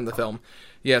 In the film.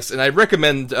 Yes, and I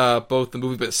recommend both the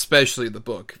movie, but especially the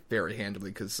book, very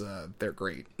handily, because they're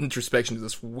great. Introspection to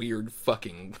this weird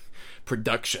fucking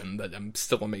production that I'm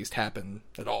still amazed happened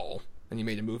at all. And you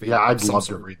made a movie. Yeah, I'd love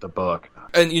to read the book.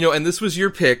 And, and this was your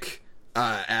pick,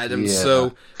 Adam, Yeah.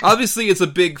 so obviously it's a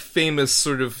big, famous,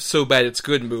 sort of so bad it's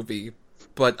good movie,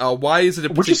 but why is it a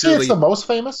particularly... Would you say it's the most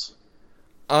famous?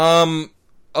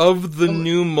 Of the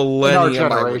new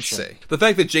millennium, I would generation. say. The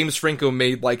fact that James Franco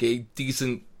made, like, a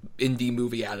decent indie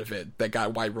movie out of it that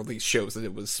got wide release shows that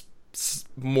it was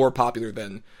more popular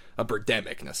than a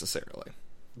Birdemic, necessarily.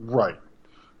 Right.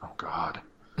 Oh, God.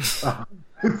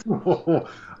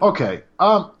 Okay.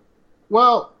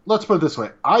 Well, let's put it this way.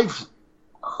 I've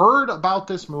heard about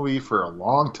this movie for a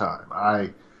long time.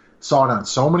 I saw it on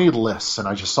so many lists, and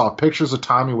I just saw pictures of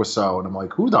Tommy Wiseau, and I'm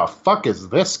like, who the fuck is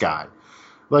this guy?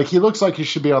 Like, he looks like he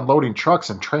should be unloading trucks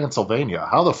in Transylvania.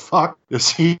 How the fuck is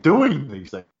he doing these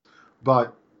things?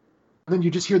 But then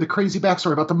you just hear the crazy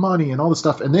backstory about the money and all this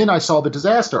stuff, and then I saw The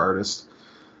Disaster Artist,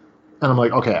 and I'm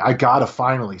like, okay, I gotta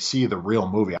finally see the real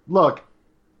movie. Look,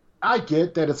 I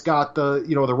get that it's got the,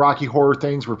 the Rocky Horror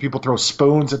things where people throw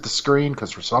spoons at the screen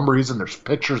because for some reason there's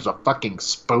pictures of fucking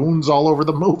spoons all over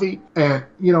the movie. And,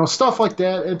 stuff like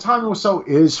that. And Tommy Wiseau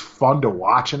is fun to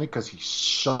watch in it because he's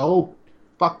so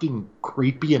fucking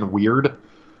creepy and weird.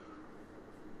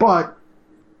 But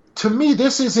to me,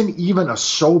 this isn't even a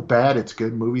so bad it's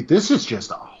good movie. This is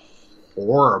just a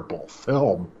horrible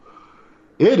film.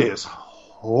 It is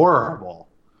horrible.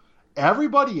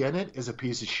 Everybody in it is a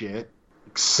piece of shit.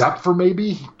 Except for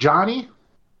maybe Johnny,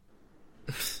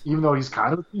 even though he's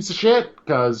kind of a piece of shit.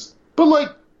 But like,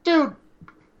 dude,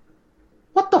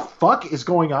 what the fuck is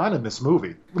going on in this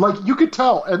movie? Like, you could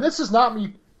tell, and this is not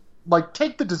me. Like,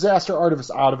 take The Disaster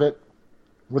Artist out of it,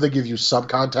 where they give you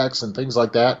subcontext and things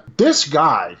like that. This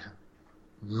guy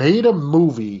made a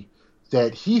movie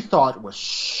that he thought was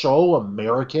so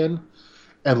American,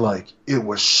 and like it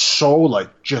was so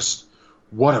like just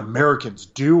what Americans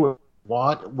do and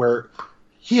want, where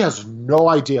he has no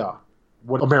idea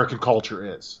what American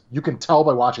culture is. You can tell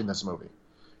by watching this movie.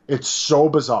 It's so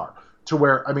bizarre to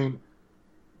where, I mean,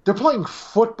 they're playing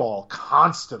football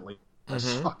constantly in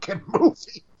this fucking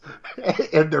movie.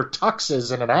 And their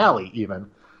tuxes in an alley, even.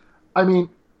 I mean,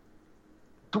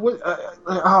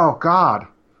 oh, God.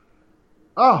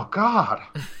 Oh, God.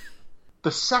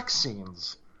 The sex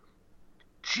scenes.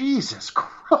 Jesus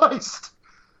Christ.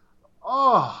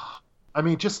 Oh. I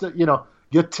mean, just that,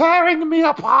 you're tearing me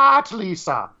apart,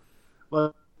 Lisa.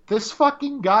 Like, this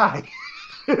fucking guy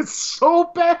is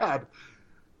so bad.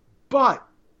 But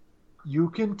you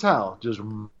can tell just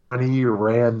when he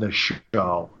ran the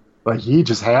show. Like, he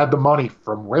just had the money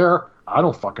from where? I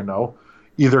don't fucking know.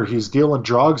 Either he's dealing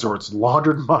drugs or it's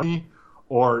laundered money,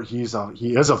 or he is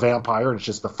a vampire and it's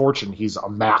just the fortune he's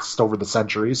amassed over the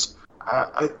centuries.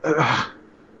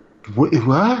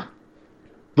 What?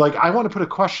 Like, I want to put a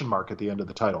question mark at the end of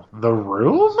the title. The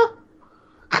Room?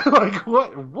 Like,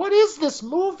 what is this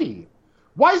movie?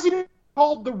 Why is it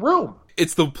called The Room?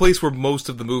 It's the place where most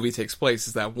of the movie takes place,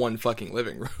 is that one fucking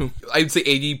living room. I'd say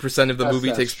 80% of the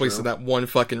movie takes place in that one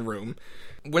fucking room.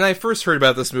 When I first heard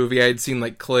about this movie, I had seen,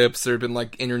 like, clips. There had been,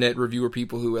 like, internet reviewer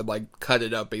people who had, like, cut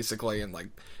it up, basically, and, like,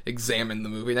 examined the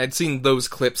movie. And I'd seen those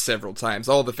clips several times.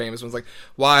 All the famous ones, like,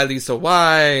 why, Lisa,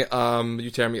 why?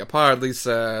 You tear me apart,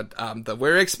 Lisa.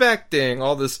 We're expecting.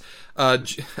 All this,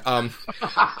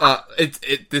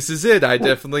 this is it. I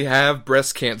definitely have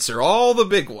breast cancer. All the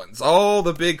big ones. All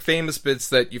the big famous bits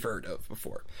that you've heard of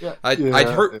before. Yeah.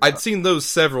 I'd seen those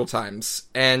several times.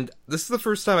 And this is the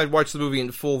first time I'd watched the movie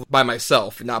in full by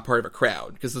myself and not part of a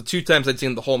crowd. Because the two times I'd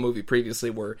seen the whole movie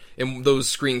previously were in those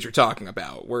screens you're talking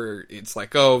about, where it's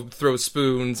like, oh, throw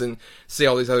spoons and say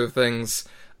all these other things.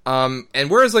 And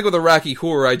whereas, like, with a Rocky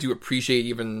Horror, I do appreciate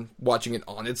even watching it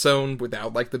on its own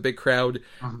without, like, the big crowd.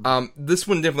 This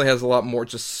one definitely has a lot more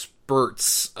just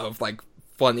spurts of, like,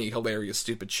 funny, hilarious,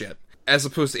 stupid shit. As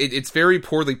opposed to, it's very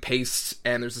poorly paced,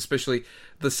 and there's especially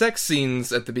the sex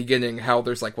scenes at the beginning, how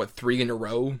there's, like, 3 in a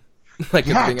row? Like,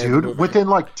 yeah, dude, within,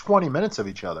 like, 20 minutes of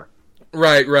each other.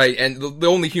 Right. And the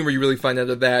only humor you really find out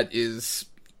of that is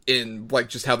in, like,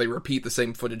 just how they repeat the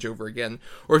same footage over again.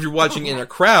 Or if you're watching in a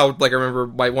crowd, like, I remember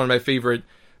one of my favorite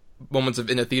moments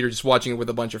in a theater, just watching it with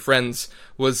a bunch of friends,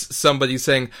 was somebody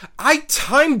saying, I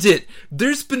timed it!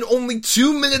 There's been only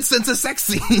 2 minutes since a sex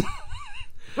scene!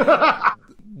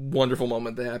 wonderful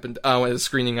moment that happened at a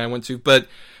screening I went to. But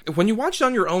when you watch it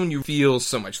on your own, you feel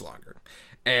so much longer.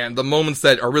 And the moments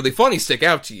that are really funny stick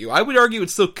out to you. I would argue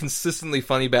it's still consistently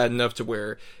funny bad enough to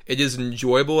where it is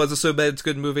enjoyable as a so bad it's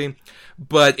good movie.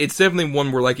 But it's definitely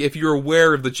one where, like, if you're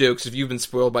aware of the jokes, if you've been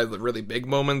spoiled by the really big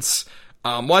moments,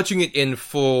 watching it in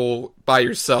full by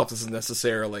yourself doesn't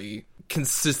necessarily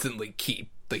consistently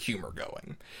keep the humor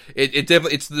going. It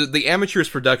definitely, it's the amateur's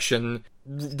production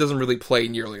doesn't really play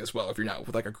nearly as well if you're not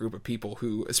with like a group of people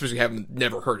who especially haven't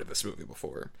never heard of this movie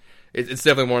before. It's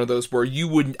definitely one of those where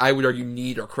I would argue,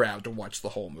 need a crowd to watch the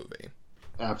whole movie.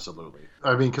 Absolutely.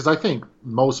 I mean, because I think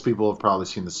most people have probably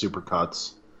seen the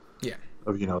supercuts. Yeah.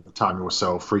 Of, you know, the Tommy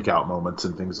Wiseau freak out moments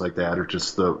and things like that, or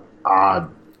just the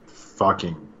odd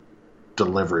fucking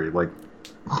delivery. Like,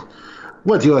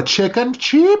 what, you a chicken?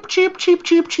 Cheap, cheap, cheap,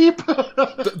 cheap, cheap.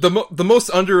 The most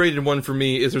underrated one for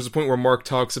me is there's a point where Mark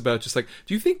talks about just like,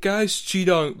 do you think guys cheat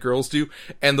on girls do?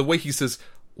 And the way he says,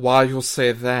 why you'll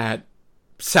say that,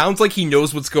 sounds like he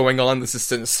knows what's going on. This is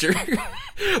sinister.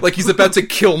 Like he's about to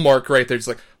kill Mark right there. Just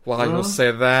like, why you'll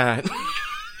say that.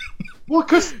 Well,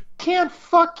 because can't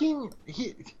fucking...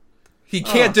 He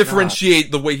can't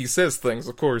differentiate the way he says things,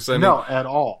 of course. I mean, no, at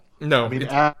all. No. I mean,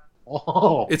 at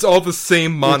all. It's all the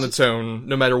same monotone,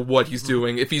 no matter what he's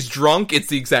doing. If he's drunk, it's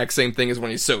the exact same thing as when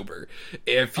he's sober.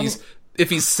 If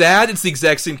he's sad, it's the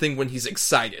exact same thing when he's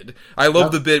excited. I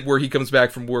love the bit where he comes back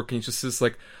from work and he just says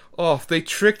like, oh, they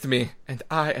tricked me, and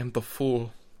I am the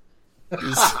fool.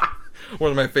 It's one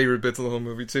of my favorite bits of the whole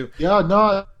movie, too. Yeah,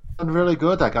 no, I'm really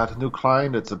good. I got a new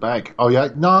client at the bank. Oh, yeah?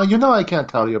 No, you know I can't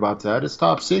tell you about that. It's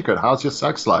top secret. How's your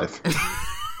sex life?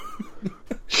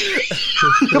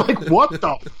 You're like, what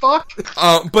the fuck?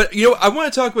 But, you know, I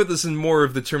want to talk about this in more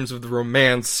of the terms of the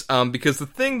romance, because the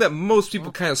thing that most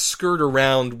people kind of skirt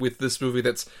around with this movie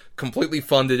that's completely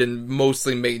funded and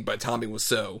mostly made by Tommy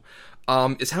Wiseau,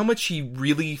 is how much he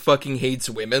really fucking hates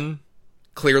women,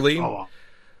 clearly.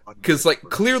 Because, like,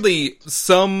 clearly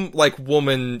some, like,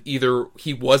 woman, either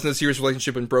he was in a serious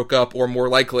relationship and broke up, or more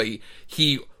likely,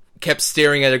 he kept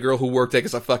staring at a girl who worked like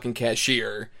as a fucking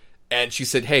cashier, and she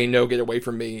said, hey, no, get away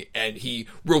from me, and he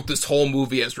wrote this whole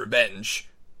movie as revenge.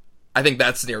 I think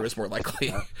that scenario is more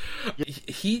likely.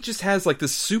 He just has, like,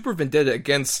 this super vendetta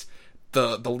against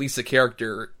the Lisa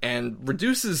character, and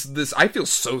reduces this... I feel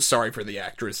so sorry for the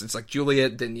actress. It's like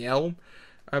Juliette Danielle,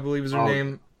 I believe is her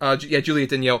name. Juliette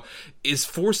Danielle is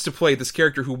forced to play this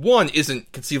character who, one,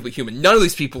 isn't conceivably human. None of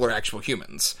these people are actual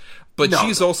humans. But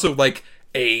she's also, like,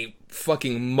 a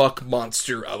fucking muck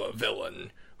monster of a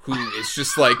villain who is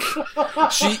just like...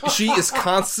 She is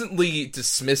constantly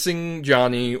dismissing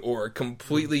Johnny or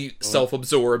completely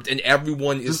self-absorbed, and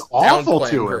everyone is just awful downplaying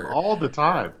to her all the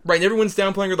time. Right, and everyone's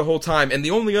downplaying her the whole time, and the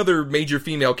only other major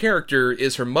female character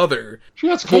is her mother. She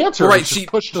has cancer, right? She's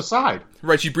pushed aside.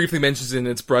 Right, she briefly mentions it and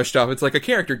it's brushed off. It's like a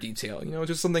character detail, you know,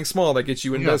 just something small that gets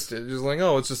you invested. Just like,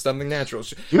 oh, it's just something natural.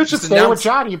 You should stay with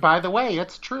Johnny, by the way.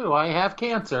 It's true, I have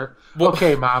cancer. Well,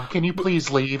 okay, Mom, can you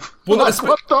please leave? Well, like,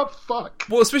 what the fuck?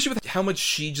 Well, especially with how much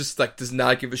she just, like, does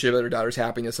not give a shit about her daughter's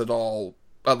happiness at all.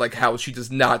 Like, how she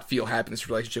does not feel happiness in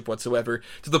the relationship whatsoever.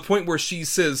 To the point where she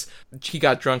says, he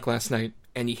got drunk last night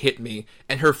and he hit me.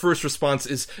 And her first response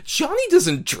is, Johnny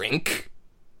doesn't drink.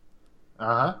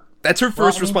 Uh-huh. That's her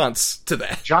first response to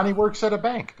that. Johnny works at a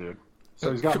bank, dude.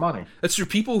 So he's got money. That's true.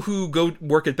 People who go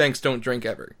work at banks don't drink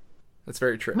ever. That's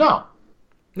very true. No,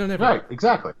 never. Right,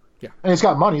 exactly. Yeah. And he's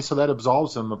got money, so that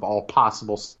absolves him of all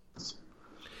possible sins.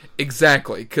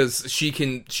 Exactly, because she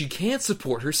can't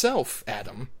support herself,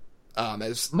 Adam.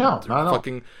 As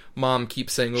fucking mom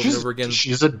keeps saying over and over again.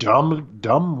 She's a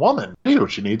dumb woman.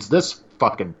 Dude, she needs this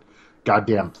fucking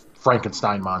goddamn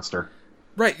Frankenstein monster.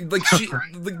 Right, like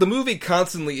the movie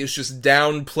constantly is just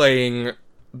downplaying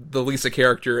the Lisa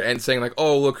character and saying like,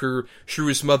 oh, look, her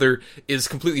shrewish mother is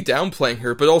completely downplaying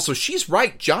her, but also she's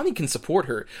right, Johnny can support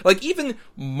her. Like, even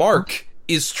Mark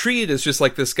is treated as just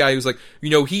like this guy who's like, you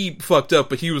know, he fucked up,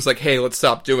 but he was like, hey, let's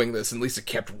stop doing this, and Lisa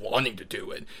kept wanting to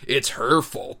do it. It's her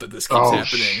fault that this keeps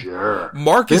happening. Sure.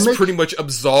 Mark is pretty much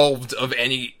absolved of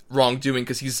any wrongdoing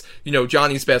because he's, you know,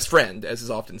 Johnny's best friend, as is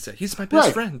often said. He's my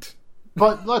best friend.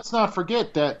 But let's not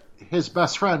forget that his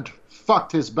best friend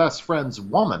fucked his best friend's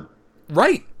woman.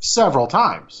 Right. Several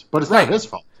times. But it's not his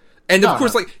fault. And of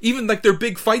course, like, even like their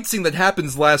big fight scene that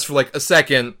happens lasts for like a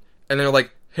second, and they're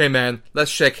like, hey man,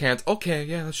 let's shake hands. Okay,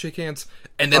 yeah, let's shake hands.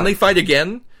 And then they fight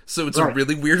again, so it's a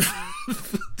really weird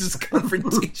just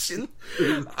confrontation.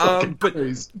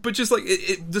 But just like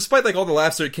despite like all the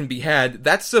laughs that can be had,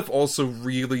 that stuff also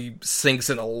really sinks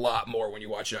in a lot more when you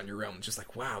watch it on your own. Just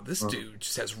like, wow, this dude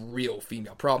just has real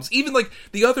female problems. Even like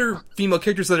the other female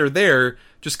characters that are there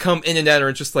just come in and out,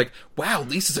 and just like, wow,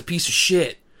 Lisa's a piece of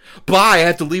shit. Bye, I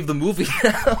have to leave the movie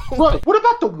now. Right. What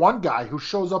about the one guy who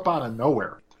shows up out of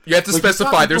nowhere? You have to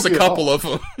specify. There's a couple of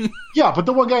them. Yeah, but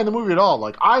the one guy in the movie at all,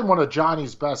 like, I'm one of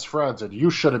Johnny's best friends, and you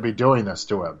shouldn't be doing this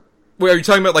to him. Wait, are you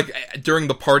talking about, like, during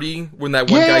the party, when that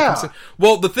one guy comes in?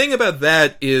 Well, the thing about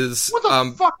that is... What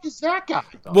the fuck is that guy,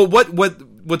 though? Well,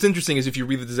 what's interesting is if you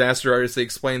read the Disaster Artist, they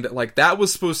explain that, like, that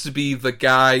was supposed to be the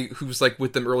guy who was, like,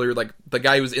 with them earlier, like, the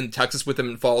guy who was in Texas with them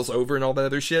and falls over and all that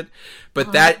other shit.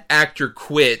 But that actor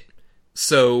quit...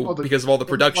 So, because of all the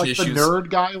production issues... the nerd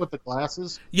guy with the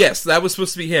glasses? Yes, that was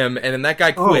supposed to be him, and then that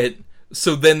guy quit,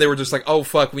 so then they were just like, oh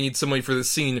fuck, we need somebody for this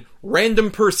scene.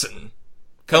 Random person.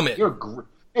 Come in.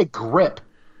 Hey, Grip.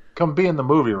 Come be in the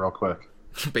movie real quick.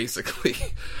 Basically.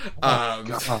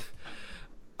 And,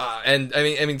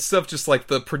 I mean, stuff just like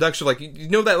the production, like, you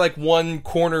know that, like, one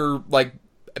corner, like,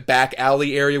 back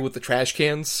alley area with the trash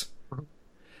cans?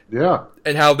 Yeah.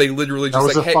 And how they literally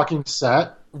just, that was a fucking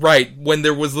set? Right, when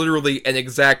there was literally an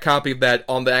exact copy of that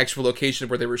on the actual location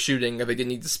where they were shooting, and they didn't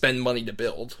need to spend money to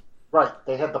build. Right,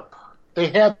 they had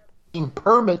a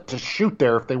permit to shoot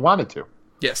there if they wanted to.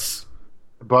 Yes.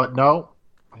 But no,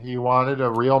 he wanted a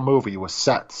real movie with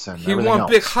sets and everything else. He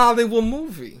wanted big Hollywood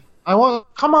movie.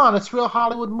 Come on, it's real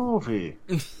Hollywood movie.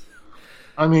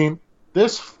 I mean,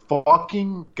 this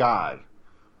fucking guy.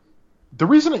 The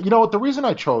reason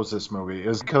I chose this movie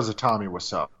is because of Tommy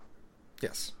Wiseau.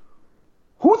 Yes.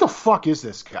 Who the fuck is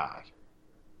this guy?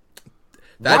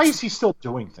 Why is he still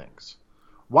doing things?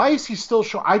 Why is he still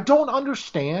showing? I don't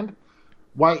understand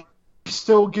why he's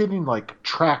still getting, like,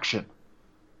 traction.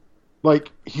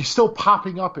 Like, he's still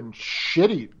popping up in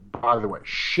shitty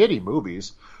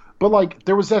movies. But, like,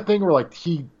 there was that thing where, like,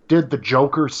 he did the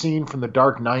Joker scene from The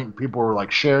Dark Knight and people were, like,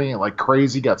 sharing it like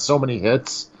crazy, got so many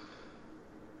hits.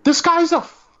 This guy's a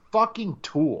fucking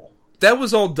tool. That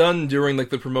was all done during, like,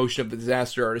 the promotion of the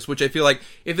Disaster Artist, which I feel like,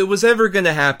 if it was ever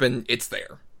gonna happen, it's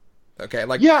there. Okay?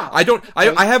 Like, yeah.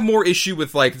 I have more issue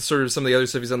with, like, sort of some of the other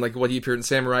stuff he's done, like, what he appeared in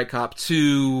Samurai Cop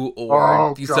 2,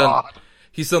 or he's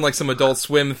done, like, some Adult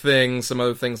Swim things, some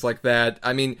other things like that.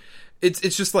 I mean,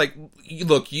 it's just like,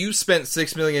 look, you spent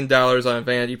 $6 million on a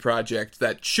vanity project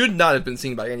that should not have been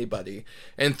seen by anybody,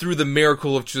 and through the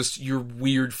miracle of just your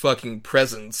weird fucking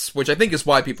presence, which I think is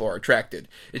why people are attracted.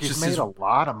 He's made a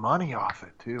lot of money off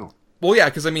it, too. Well, yeah,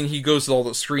 because, I mean, he goes to all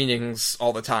the screenings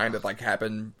all the time that, like,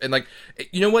 happen, and, like,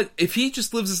 you know what? If he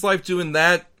just lives his life doing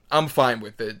that, I'm fine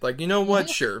with it. Like, you know what?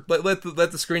 Sure. Let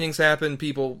the screenings happen,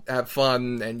 people have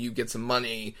fun, and you get some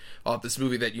money off this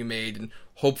movie that you made, and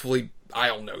hopefully, I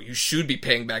don't know, you should be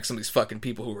paying back some of these fucking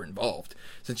people who were involved,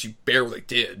 since you barely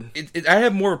did. I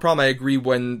have more of a problem, I agree,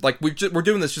 when, like, we're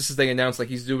doing this just as they announced, like,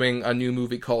 he's doing a new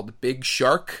movie called Big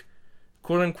Shark,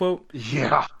 quote-unquote.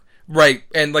 Yeah. Right,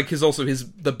 and, like,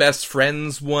 the Best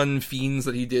Friends one, Fiends,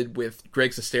 that he did with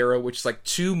Greg Sestero, which is, like,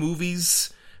 2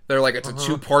 movies. They're like, it's a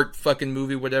 2-part fucking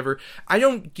movie, whatever. I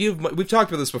don't give... We've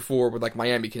talked about this before with, like,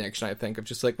 Miami Connection, I think, of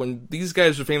just, like, when these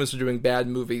guys are famous for doing bad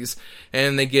movies,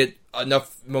 and they get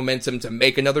enough momentum to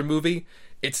make another movie,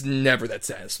 it's never that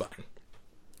satisfying.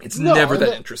 It's never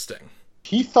that interesting.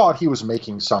 He thought he was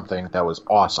making something that was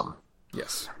awesome.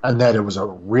 Yes. And that it was a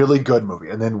really good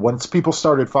movie. And then once people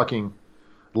started fucking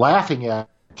laughing at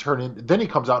it, then he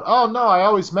comes out, oh, no, I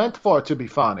always meant for it to be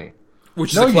funny.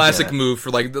 Which is a classic move for,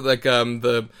 like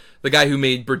the guy who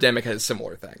made Birdemic has a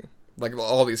similar thing. Like,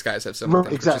 all these guys have similar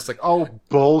things. Exactly. Just like, oh,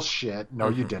 bullshit. No,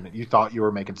 you didn't. You thought you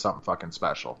were making something fucking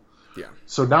special. Yeah.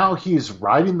 So now he's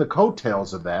riding the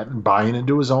coattails of that and buying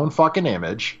into his own fucking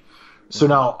image. So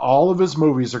now all of his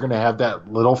movies are going to have that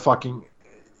little fucking...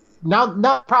 Now,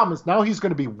 the problem is now he's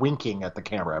going to be winking at the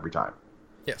camera every time.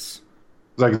 Yes.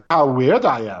 It's like, how weird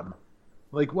I am.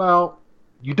 Like, well...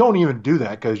 You don't even do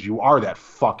that because you are that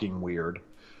fucking weird.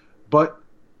 But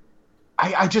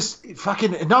I just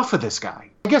fucking enough of this guy.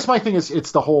 I guess my thing is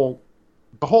it's the whole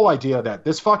idea that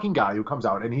this fucking guy who comes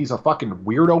out and he's a fucking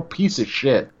weirdo piece of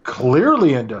shit,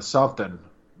 clearly into something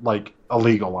like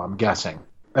illegal, I'm guessing,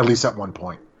 at least at one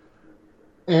point.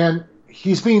 And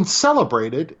he's being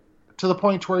celebrated to the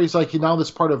point where he's like now this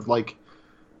part of like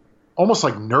almost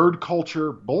like nerd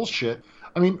culture bullshit.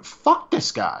 I mean, fuck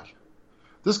this guy.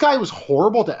 This guy was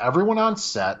horrible to everyone on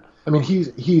set. I mean,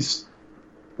 he's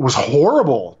was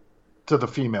horrible to the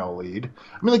female lead.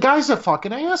 I mean, the guy's a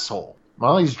fucking asshole.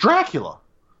 Well, he's Dracula.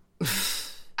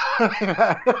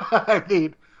 I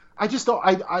mean, I just don't.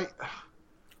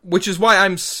 Which is why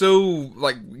I'm so,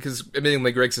 because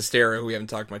admittingly Greg Sestero, who we haven't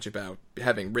talked much about,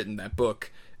 having written that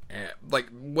book,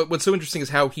 what's so interesting is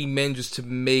how he manages to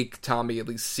make Tommy at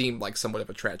least seem like somewhat of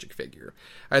a tragic figure.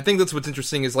 I think that's what's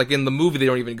interesting is, in the movie they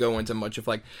don't even go into much of,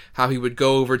 how he would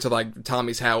go over to,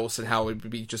 Tommy's house and how it would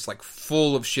be just,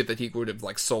 full of shit that he would have,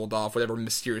 sold off, whatever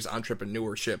mysterious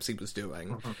entrepreneurships he was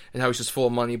doing, and how he's just full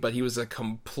of money, but he was a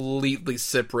completely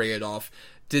separated off,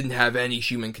 didn't have any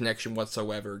human connection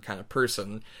whatsoever kind of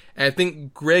person. And I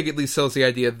think Greg at least sells the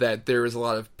idea that there is a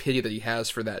lot of pity that he has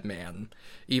for that man,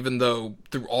 even though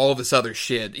through all of this other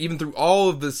shit, even through all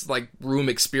of this, room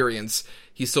experience,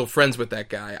 he's still friends with that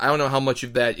guy. I don't know how much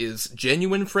of that is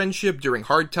genuine friendship during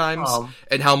hard times,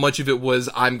 and how much of it was,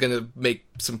 I'm gonna make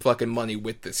some fucking money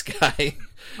with this guy.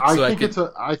 I think it's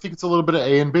a little bit of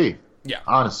A and B. Yeah.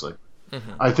 Honestly.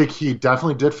 Mm-hmm. I think he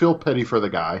definitely did feel pity for the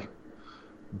guy,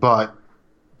 but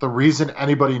the reason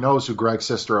anybody knows who Greg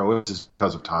Sestero is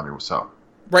because of Tommy Wiseau.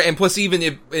 Right, and plus even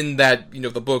if in that,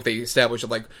 the book, they established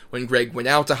that, when Greg went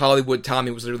out to Hollywood,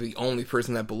 Tommy was literally the only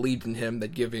person that believed in him,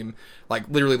 that give him,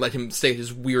 literally let him stay at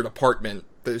his weird apartment.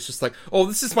 That it's just oh,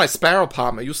 this is my Sparrow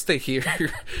apartment, you'll stay here.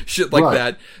 Shit like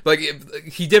that.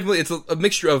 He definitely, it's a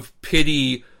mixture of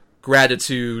pity,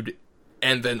 gratitude,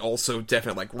 and then also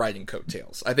definitely riding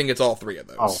coattails. I think it's all three of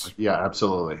those. Oh, yeah,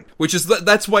 absolutely. Which is,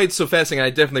 that's why it's so fascinating. I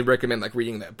definitely recommend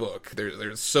reading that book.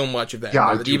 There's so much of that.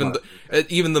 Yeah, that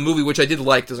even the movie, which I did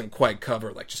doesn't quite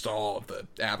cover just all of the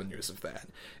avenues of that.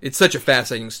 It's such a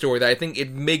fascinating story that I think it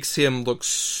makes him look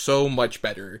so much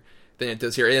better than it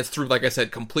does here. And it's through, like I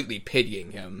said, completely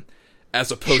pitying him,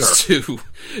 as opposed to,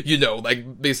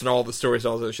 based on all the stories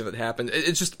and all the shit that happened.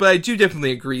 It's just, but I do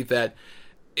definitely agree that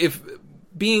if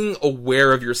being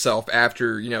aware of yourself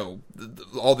after,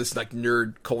 all this,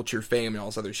 nerd culture fame and all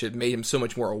this other shit made him so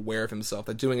much more aware of himself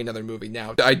that doing another movie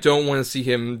now, I don't want to see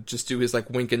him just do his,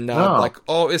 wink and nod,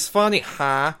 oh, it's funny,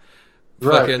 huh?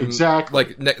 Right, fucking,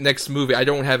 exactly. Next movie. I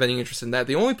don't have any interest in that.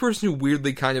 The only person who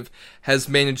weirdly kind of has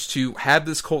managed to have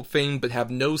this cult fame but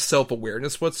have no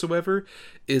self-awareness whatsoever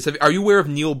is, are you aware of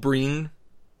Neil Breen?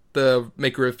 The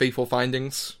maker of Fateful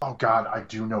Findings. Oh God, I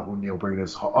do know who Neil Breen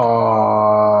is.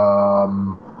 I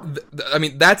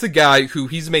mean, that's a guy who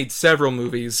he's made several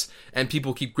movies, and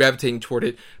people keep gravitating toward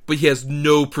it, but he has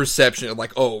no perception of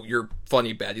oh, you're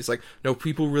funny bad. He's no,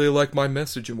 people really like my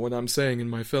message and what I'm saying in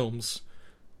my films.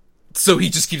 So he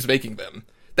just keeps making them.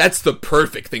 That's the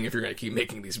perfect thing if you're going to keep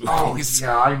making these movies. Oh,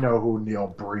 yeah, I know who Neil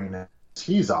Breen is.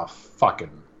 He's a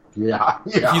fucking... Yeah.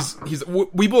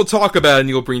 We will talk about a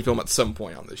Neil Breen film at some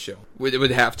point on this show. It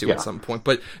would have to at some point.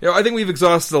 But I think we've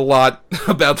exhausted a lot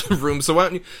about The Room. So why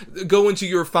don't you go into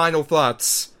your final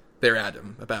thoughts there,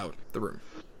 Adam, about The Room?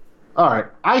 All right.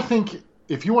 I think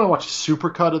if you want to watch a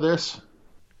supercut of this,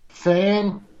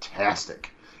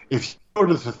 fantastic. If you go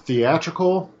to the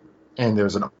theatrical and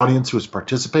there's an audience who is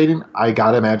participating, I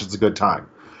gotta imagine it's a good time.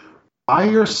 By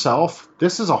yourself,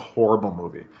 this is a horrible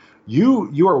movie.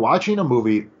 You are watching a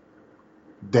movie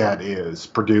that is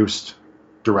produced,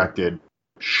 directed,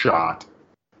 shot,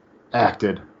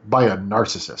 acted by a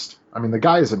narcissist. I mean, the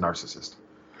guy is a narcissist.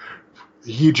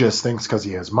 He just thinks because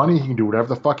he has money, he can do whatever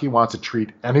the fuck he wants to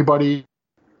treat anybody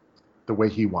the way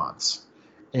he wants.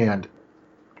 And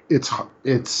it's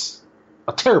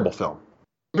a terrible film.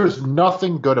 There's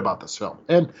nothing good about this film.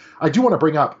 And I do want to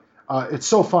bring up, it's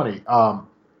so funny.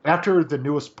 After the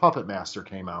newest Puppet Master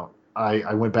came out,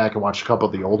 I went back and watched a couple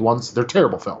of the old ones. They're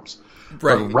terrible films.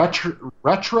 Right. But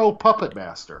retro Puppet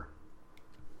Master,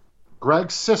 Greg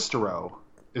Sestero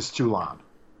is Toulon.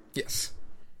 Yes.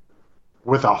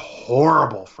 With a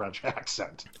horrible French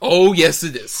accent. Oh, yes,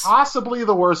 it is. Possibly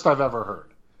the worst I've ever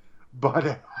heard.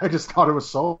 But I just thought it was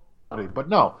so funny. But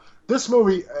no, this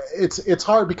movie, it's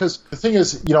hard because the thing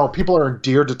is, people are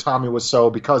endeared to Tommy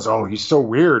Wiseau because, he's so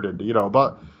weird and,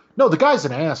 but no, the guy's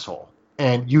an asshole.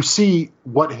 And you see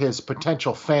what his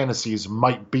potential fantasies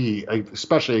might be,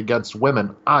 especially against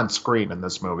women, on screen in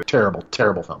this movie. Terrible,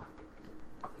 terrible film.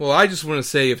 Well, I just want to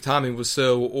say, if Tommy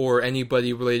Wiseau or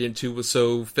anybody related to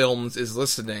Wiseau films is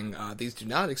listening, these do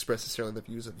not express necessarily the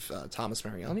views of Thomas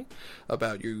Mariani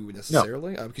about you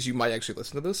necessarily, because you might actually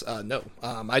listen to this. No,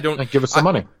 I don't. Give us some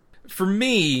money. For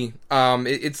me,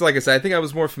 it's like I said, I think I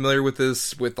was more familiar with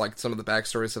this, with some of the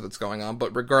backstory stuff that's going on,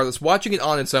 but regardless, watching it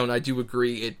on its own, I do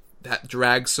agree that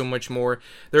drags so much more.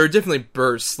 There are definitely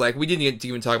bursts, we didn't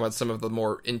even talk about some of the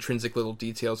more intrinsic little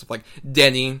details of,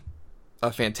 Denny,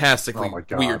 a fantastically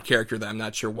weird character that I'm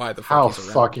not sure why the fuck he's around.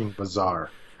 How fucking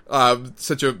bizarre.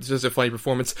 Such a funny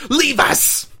performance. Leave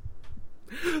us!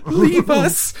 Leave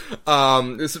us!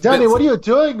 Denny, what are you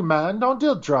doing, man? Don't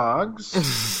do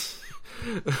drugs.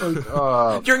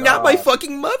 You're not my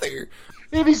fucking mother!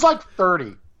 And he's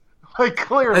 30. Like,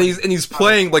 clearly. And he's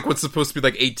playing like what's supposed to be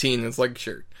like 18, and it's like,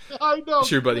 sure. I know,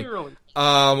 sure, buddy. Clearly.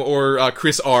 Or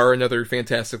Chris R., another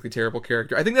fantastically terrible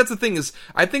character. I think that's the thing is,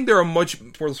 I think there are much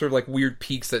more sort of like weird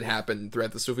peaks that happen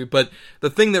throughout this movie, but the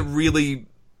thing that really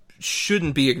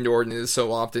shouldn't be ignored and is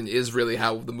so often is really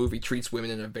how the movie treats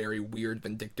women in a very weird,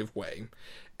 vindictive way.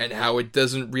 And how it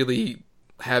doesn't really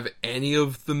have any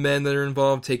of the men that are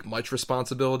involved take much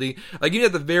responsibility. Like, even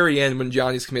at the very end when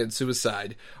Johnny's committed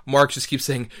suicide, Mark just keeps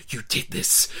saying, "You did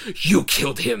this! You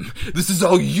killed him! This is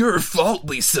all your fault,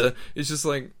 Lisa!" It's just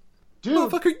like, dude,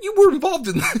 motherfucker, you were involved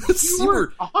in this! You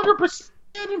were 100%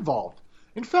 involved.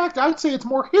 In fact, I'd say it's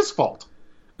more his fault.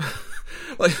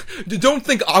 Like, don't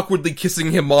think awkwardly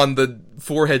kissing him on the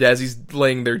forehead as he's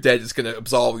laying there dead is going to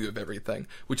absolve you of everything.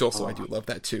 Which also, I do love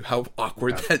that too. How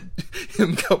awkward that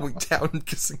him going down and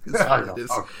kissing his forehead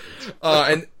is.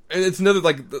 And it's another,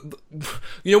 like,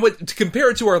 you know what? To compare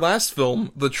it to our last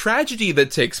film, the tragedy that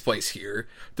takes place here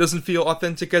doesn't feel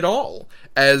authentic at all.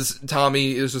 As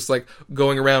Tommy is just, like,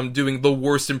 going around doing the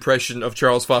worst impression of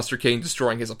Charles Foster Kane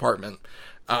destroying his apartment.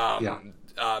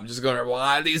 Just going,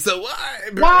 "Why, Lisa?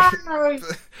 Why?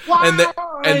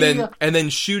 Why?" and then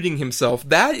shooting himself.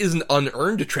 That is an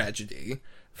unearned tragedy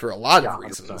for a lot of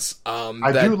reasons.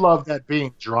 I do love that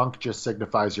being drunk just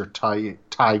signifies your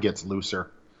tie gets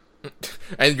looser,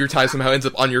 and your tie somehow ends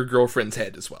up on your girlfriend's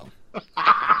head as well.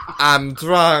 I'm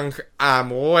drunk.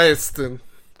 I'm wasted.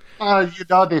 You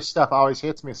know, this stuff always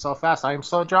hits me so fast. I am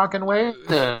so drunk and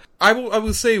wasted. I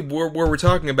will say where we're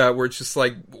talking about, where it's just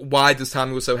like, why does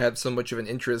Tommy Wiseau have so much of an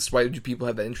interest? Why do people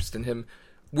have that interest in him?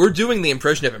 We're doing the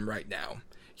impression of him right now.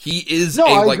 He is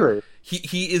I agree.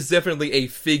 He is definitely a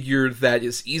figure that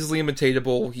is easily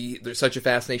imitatable. There's such a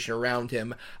fascination around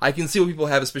him. I can see what people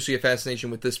have, especially a fascination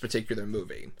with this particular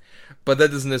movie. But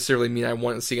that doesn't necessarily mean I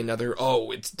want to see another,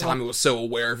 Tommy was so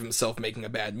aware of himself making a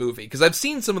bad movie. Because I've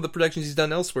seen some of the productions he's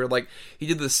done elsewhere. Like, he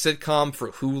did this sitcom for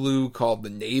Hulu called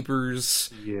The Neighbors.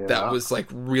 Yeah. That was, like,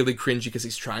 really cringy because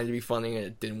he's trying to be funny and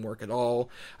it didn't work at all.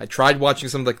 I tried watching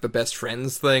some, like, the Best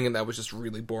Friends thing, and that was just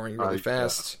really boring really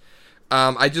fast.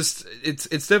 It's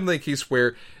definitely a case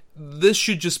where this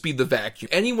should just be the vacuum.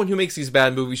 Anyone who makes these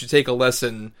bad movies should take a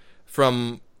lesson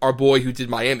from our boy who did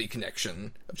Miami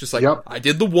Connection. Just like, I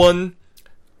did the one,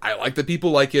 I like that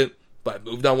people like it, but I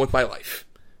moved on with my life.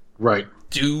 Right.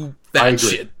 Do that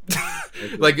shit.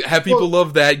 Like, have people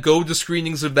love that, go to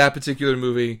screenings of that particular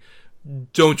movie,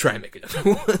 don't try and make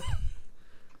another one.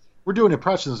 We're doing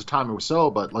impressions of Tommy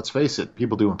Wiseau, but let's face it,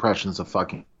 people do impressions of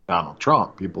fucking Donald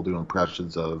Trump. People do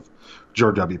impressions of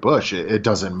George W. Bush. It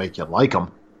doesn't make you like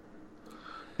him.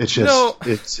 It's just,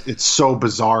 it's so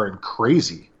bizarre and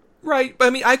crazy. Right, but I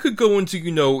mean, I could go into,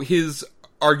 his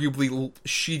arguably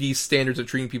shitty standards of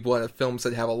treating people out of films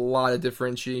that have a lot of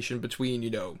differentiation between,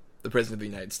 the President of the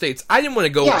United States. I didn't want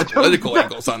to go into political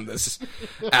angles on this,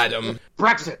 Adam.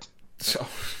 Brexit. So,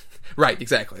 right,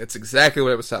 exactly. That's exactly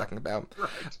what I was talking about.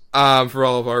 Right. For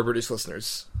all of our British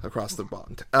listeners across the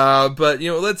pond. But,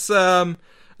 let's,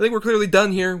 I think we're clearly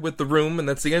done here with The Room, and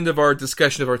that's the end of our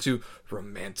discussion of our two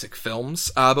romantic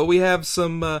films. But we have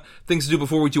some things to do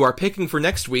before we do our picking for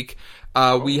next week.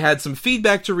 We had some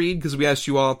feedback to read, because we asked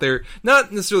you all out there,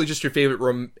 not necessarily just your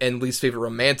favorite and least favorite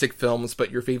romantic films,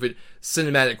 but your favorite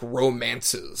cinematic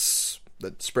romances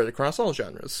that spread across all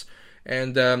genres.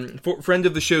 And friend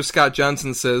of the show, Scott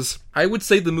Johnson, says, "I would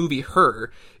say the movie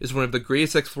Her is one of the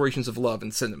greatest explorations of love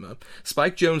in cinema.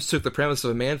 Spike Jonze took the premise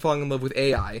of a man falling in love with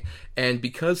AI, and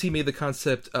because he made the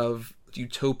concept of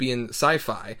utopian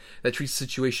sci-fi that treats the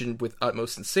situation with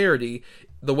utmost sincerity,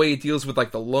 the way it deals with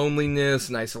the loneliness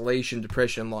and isolation,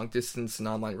 depression, long distance, and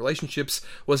online relationships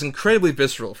was incredibly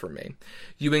visceral for me.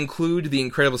 You include the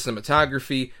incredible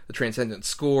cinematography, the transcendent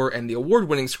score, and the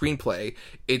award-winning screenplay.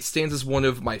 It stands as one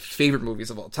of my favorite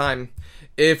movies of all time.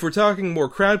 If we're talking more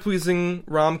crowd-pleasing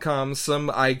rom-coms,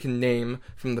 some I can name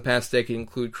from the past decade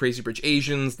include Crazy Rich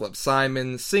Asians, Love,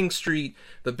 Simon, Sing Street,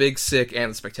 The Big Sick,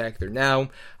 and The Spectacular Now.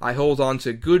 I hold on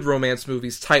to good romance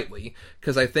movies tightly,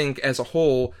 because I think, as a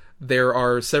whole, there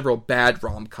are several bad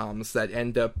rom-coms that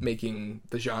end up making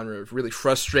the genre really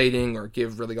frustrating or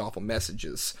give really awful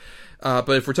messages. But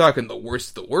if we're talking the worst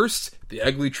of the worst, The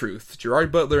Ugly Truth.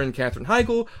 Gerard Butler and Katherine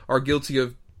Heigl are guilty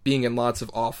of being in lots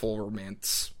of awful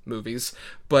romance movies,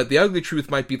 but The Ugly Truth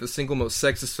might be the single most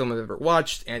sexist film I've ever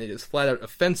watched, and it is flat-out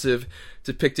offensive,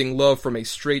 depicting love from a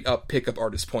straight-up pickup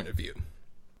artist point of view."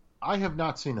 I have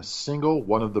not seen a single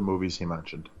one of the movies he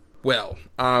mentioned. Well,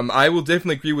 I will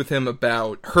definitely agree with him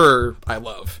about Her. I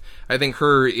love. I think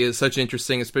Her is such an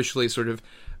interesting, especially sort of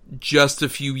just a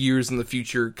few years in the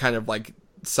future, kind of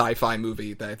sci-fi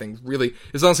movie that I think really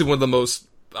is honestly one of the most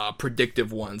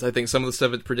predictive ones. I think some of the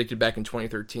stuff it predicted back in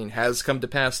 2013 has come to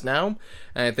pass now,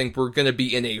 and I think we're going to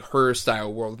be in a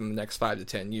her-style world in the next 5 to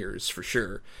 10 years, for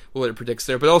sure, what it predicts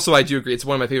there. But also, I do agree, it's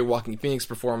one of my favorite Joaquin Phoenix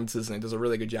performances, and it does a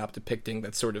really good job depicting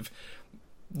that sort of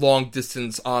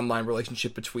long-distance online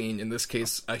relationship between, in this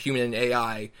case, a human and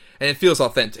AI, and it feels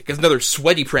authentic. It's another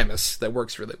sweaty premise that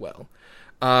works really well.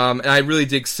 And I really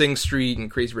dig Sing Street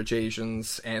and Crazy Rich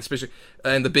Asians, and especially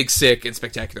and The Big Sick and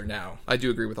Spectacular Now. I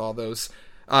do agree with all those.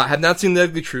 Have not seen The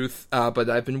Ugly Truth, but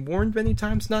I've been warned many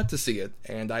times not to see it,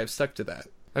 and I have stuck to that.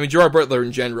 I mean, Gerard Butler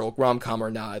in general, rom-com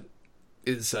or not,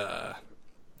 is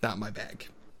not my bag.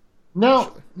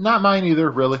 No, not mine either,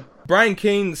 really. Brian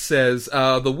Kane says,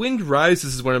 The Wind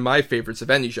Rises is one of my favorites of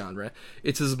any genre.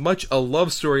 It's as much a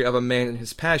love story of a man and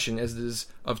his passion as it is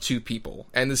of two people.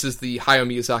 And this is the Hayao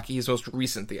Miyazaki, his most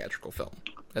recent theatrical film,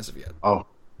 as of yet. Oh,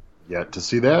 yet to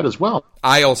see that as well.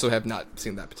 I also have not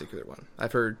seen that particular one.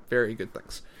 I've heard very good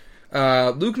things.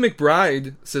 Luke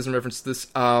McBride says in reference to this,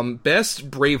 best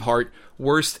Braveheart,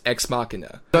 worst Ex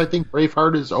Machina. I think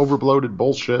Braveheart is overbloated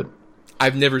bullshit.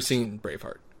 I've never seen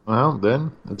Braveheart. Well,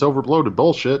 then, it's overbloated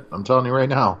bullshit. I'm telling you right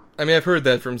now. I mean, I've heard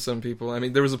that from some people. I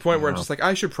mean, there was a point where I'm just like,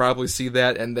 I should probably see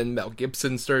that, and then Mel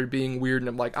Gibson started being weird, and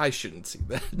I'm like, I shouldn't see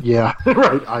that. Yeah,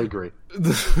 right, I agree.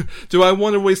 Do I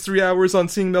want to waste 3 hours on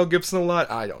seeing Mel Gibson a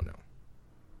lot? I don't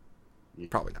know.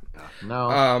 Probably not.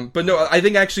 No. But no, I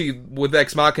think actually with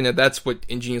Ex Machina, that's what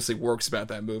ingeniously works about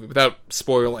that movie. Without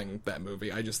spoiling that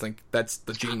movie, I just think that's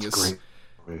the genius. That's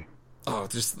great. Oh,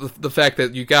 just the fact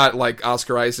that you got, like,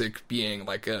 Oscar Isaac being,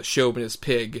 like, a chauvinist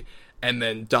pig, and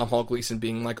then Domhnall Gleeson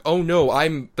being like, oh no,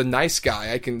 I'm the nice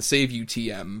guy, I can save you,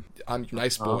 TM. I'm your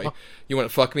nice boy. You want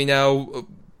to fuck me now,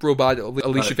 robot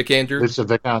Alicia Vikander? Alicia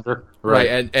Vikander.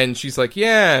 Right, and she's like,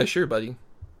 yeah, sure, buddy.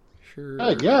 Sure.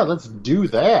 Hey, yeah, let's do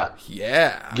that.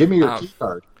 Yeah. Give me your key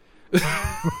card.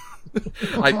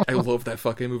 I love that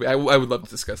fucking movie. I would love to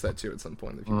discuss that too at some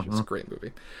point in the future. It's a great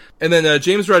movie. And then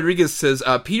James Rodriguez says,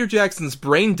 Peter Jackson's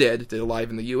Brain Dead, Dead Alive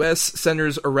in the US,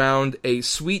 centers around a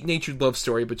sweet-natured love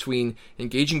story between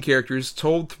engaging characters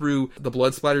told through the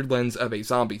blood-splattered lens of a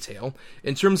zombie tale.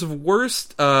 In terms of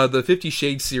worst, the 50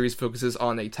 Shades series focuses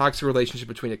on a toxic relationship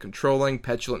between a controlling,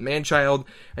 petulant man-child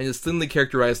and his thinly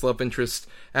characterized love interest.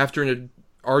 After an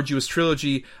arduous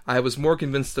trilogy, I was more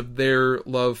convinced of their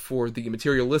love for the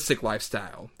materialistic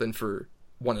lifestyle than for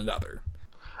one another.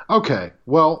 Okay,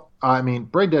 well, I mean,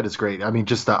 Brain Dead is great. I mean,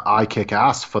 just the I kick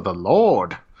ass for the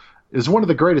Lord is one of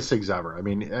the greatest things ever. I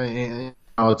mean,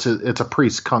 it's a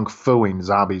priest kung fuing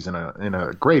zombies in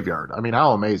a graveyard. I mean,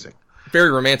 how amazing!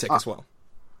 Very romantic as well.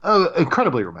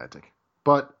 Incredibly romantic.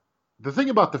 But the thing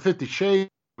about the 50 Shades,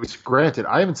 granted,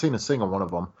 I haven't seen a single one of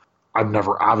them. I've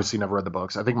obviously never read the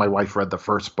books. I think my wife read the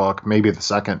first book, maybe the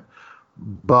second.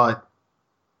 But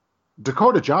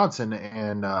Dakota Johnson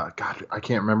and, God, I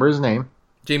can't remember his name.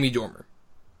 Jamie Dormer.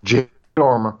 Jamie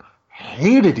Dormer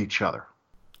hated each other.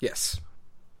 Yes.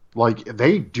 Like,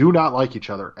 they do not like each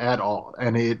other at all.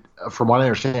 And from what I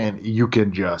understand, you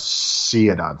can just see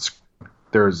it on screen.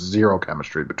 There's zero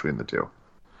chemistry between the two.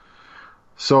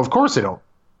 So, of course they don't.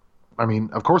 I mean,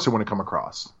 of course they wouldn't come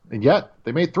across. And yet,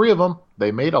 they made 3 of them.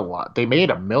 They made a lot. They made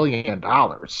 $1 million.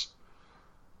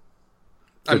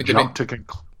 Jump to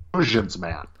conclusions,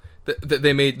 man.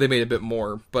 They made a bit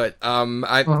more, but I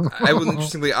was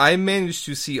interestingly, I managed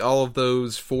to see all of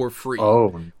those for free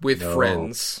with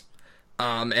friends.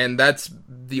 And that's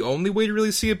the only way to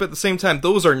really see it, but at the same time,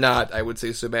 those are not, I would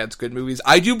say, so bad, good movies.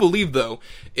 I do believe, though,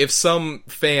 if some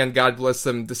fan, God bless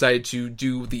them, decided to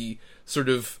do the sort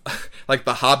of, like,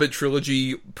 the Hobbit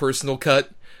trilogy personal cut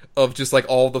of just, like,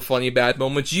 all the funny bad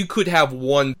moments, you could have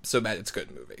one so bad it's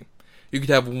good movie. You could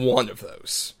have one of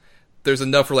those. There's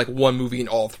enough for, like, one movie in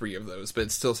all 3 of those, but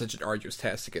it's still such an arduous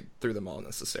task to get through them all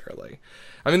necessarily.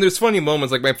 I mean, there's funny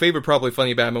moments, like, my favorite probably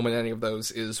funny bad moment in any of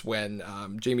those is when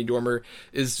Jamie Dormer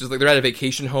is just, like, they're at a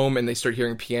vacation home and they start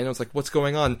hearing piano. It's like, what's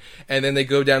going on? And then they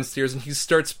go downstairs and he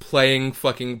starts playing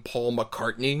fucking Paul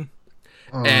McCartney.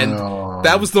 And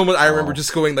that was the moment I remember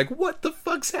just going, like, what the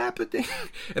fuck's happening?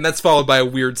 And that's followed by a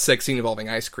weird sex scene involving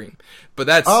ice cream. But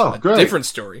that's a different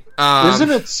story. Isn't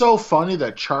it so funny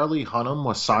that Charlie Hunnam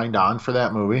was signed on for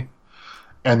that movie?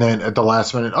 And then at the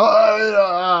last minute,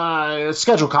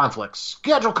 schedule conflicts.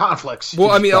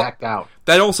 Well, I mean, backed out.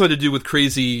 That also had to do with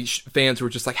crazy fans who were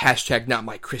just like, hashtag not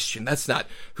my Christian. That's not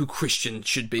who Christian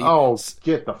should be. Oh,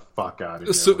 get the fuck out of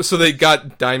here. So they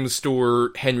got Dime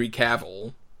Store Henry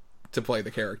Cavill to play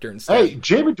the character instead. Hey,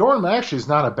 Jamie Dornan actually is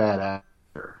not a bad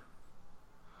actor.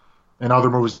 In other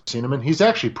movies I've seen him in, he's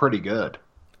actually pretty good.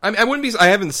 I wouldn't be. I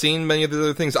haven't seen many of the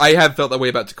other things. I have felt that way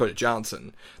about Dakota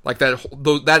Johnson. Like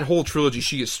that whole trilogy,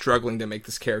 she is struggling to make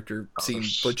this character seem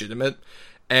legitimate,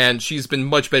 and she's been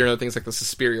much better in other things like the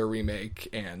Suspiria remake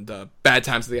and Bad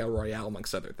Times at the El Royale,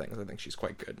 amongst other things. I think she's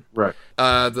quite good. Right.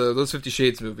 Those 50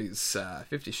 Shades movies,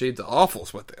 50 Shades of Awful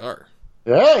is what they are.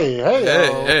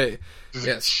 Hey.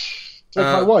 Yes. Take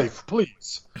my wife,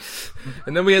 please.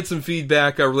 And then we had some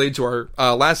feedback related to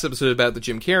our last episode about the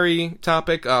Jim Carrey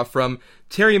topic from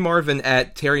Terry Marvin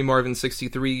at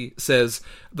TerryMarvin63 says,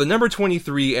 the number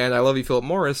 23 and I Love You, Philip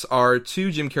Morris are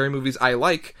two Jim Carrey movies I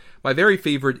like. My very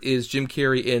favorite is Jim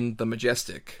Carrey in The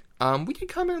Majestic. We did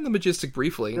comment on The Majestic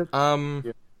briefly. Yeah.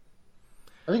 I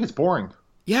think it's boring.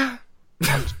 Yeah.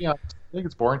 Just be honest. I think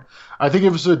it's boring. I think if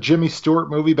it was a Jimmy Stewart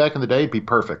movie back in the day, it'd be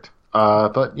perfect.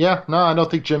 But yeah, no, I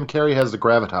don't think Jim Carrey has the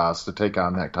gravitas to take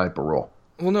on that type of role.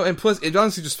 Well, no, and plus, it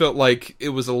honestly just felt like it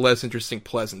was a less interesting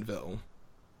Pleasantville.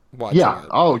 Yeah,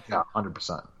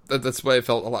 100%. That's why it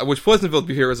felt a lot. Which Pleasantville, to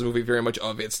be fair, is a movie very much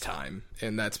of its time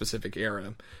in that specific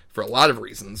era for a lot of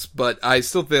reasons. But I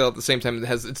still feel at the same time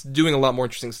it's doing a lot more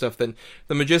interesting stuff than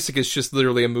The Majestic is just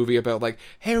literally a movie about like,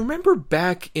 hey, remember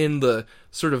back in the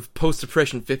sort of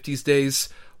post-Depression 50s days?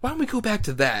 Why don't we go back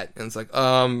to that? And it's like,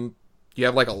 you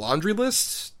have like a laundry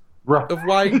list of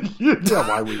why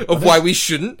why we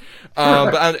shouldn't.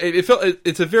 But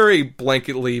it's a very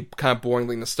blanketly kind of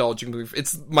boringly nostalgic movie.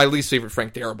 It's my least favorite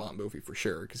Frank Darabont movie for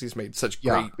sure because he's made such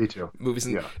great movies.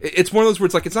 And it's one of those where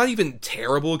it's like it's not even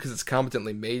terrible because it's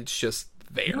competently made. It's just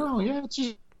there. No, yeah,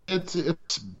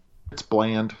 it's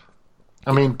bland.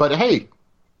 I mean, but hey,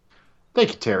 thank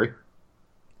you, Terry.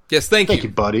 Yes, thank you,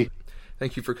 buddy.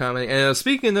 Thank you for commenting. And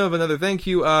speaking of another thank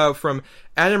you from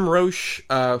Adam Roche,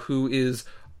 who is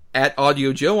at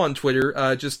Audio Joe on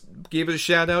Twitter, just gave it a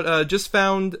shout out. Just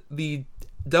found the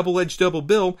Double-Edged Double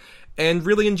Bill and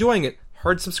really enjoying it.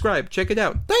 Hard subscribe. Check it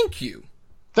out. Thank you.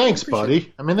 Thanks,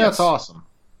 buddy. I mean, that's awesome.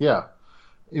 Yeah.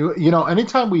 You know,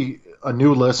 anytime a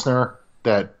new listener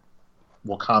that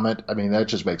will comment, I mean, that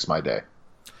just makes my day.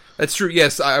 That's true,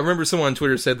 yes. I remember someone on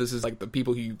Twitter said this is like the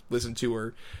people who you listen to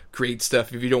or create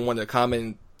stuff. If you don't want to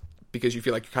comment because you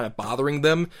feel like you're kind of bothering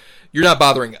them, you're not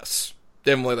bothering us.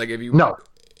 Definitely, like, if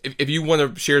you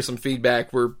want to share some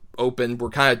feedback, we're open.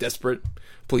 We're kind of desperate.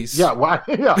 Please. Yeah,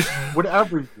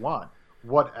 whatever you want.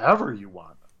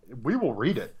 We will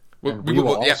read it. We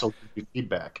will also give you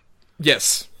feedback.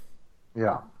 Yes.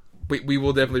 Yeah. We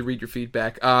will definitely read your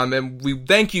feedback. And we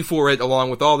thank you for it, along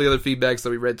with all the other feedbacks that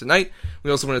we read tonight.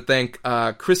 We also want to thank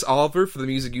Chris Oliver for the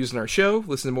music used in our show.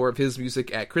 Listen to more of his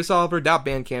music at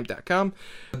chrisoliver.bandcamp.com.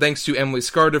 Thanks to Emily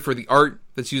Scarda for the art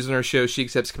that's used in our show. She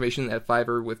accepts commission at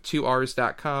Fiverr with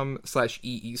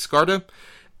 2rs.com/EE-Scarda.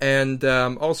 And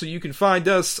also, you can find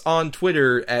us on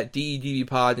Twitter at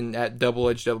DEDBpod and at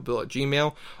double-edged-double-bill at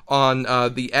Gmail. On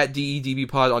the at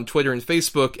DEDBpod on Twitter and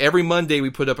Facebook. Every Monday, we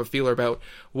put up a feeler about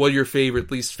what are your favorite,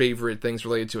 least favorite things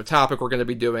related to a topic we're going to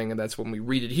be doing, and that's when we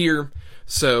read it here.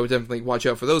 So definitely watch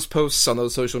out for those posts on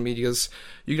those social medias.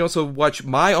 You can also watch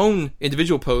my own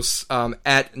individual posts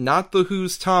at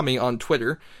NotTheWho'sTommy on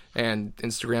Twitter and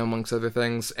Instagram, amongst other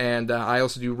things. And I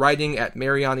also do writing at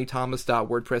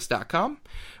marianithomas.wordpress.com,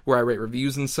 where I write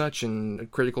reviews and such,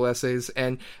 and critical essays.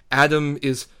 And Adam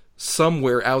is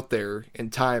somewhere out there in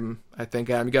time, I think.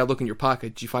 Adam, you gotta look in your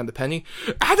pocket. Did you find the penny?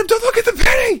 Adam, don't look at the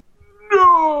penny!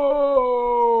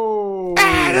 No!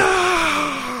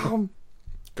 Adam!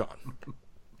 Gone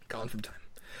from time.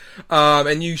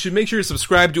 And you should make sure to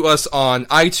subscribe to us on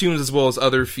iTunes as well as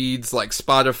other feeds like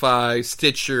Spotify,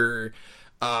 Stitcher,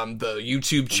 the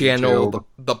YouTube channel,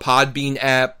 the Podbean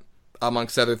app,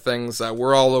 amongst other things.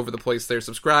 We're all over the place there.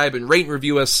 Subscribe and rate and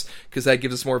review us, because that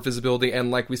gives us more visibility. And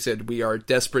like we said, we are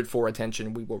desperate for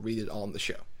attention. We will read it on the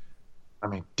show. I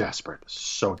mean, desperate.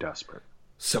 So desperate.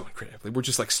 So incredibly. We're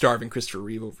just like starving Christopher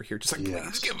Reeve over here. Just like,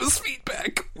 please give us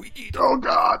feedback. We need it. Oh,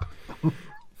 God.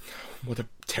 What a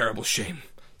terrible shame.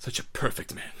 Such a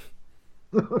perfect man.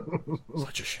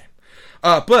 Such a shame.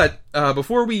 But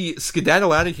before we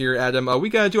skedaddle out of here, Adam, we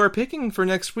gotta do our picking for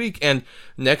next week. And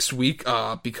next week,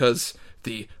 because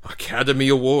the Academy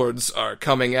Awards are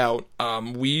coming out,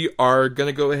 we are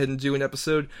gonna go ahead and do an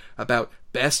episode about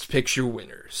Best Picture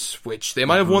winners, which they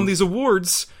might have won these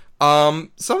awards.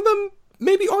 Some of them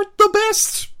maybe aren't the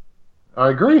best. I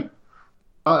agree.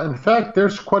 In fact,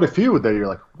 there's quite a few that you're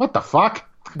like, what the fuck?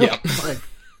 Yeah. Like,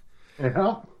 you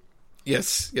know?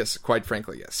 Yes, quite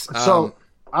frankly, yes. So,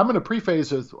 I'm going to preface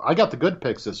this. I got the good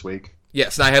picks this week.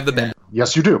 Yes, and I have the bad.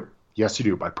 Yes, you do. Yes, you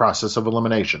do, by process of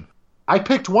elimination. I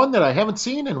picked one that I haven't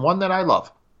seen and one that I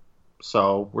love.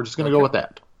 So, we're just going to go with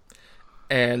that.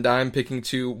 And I'm picking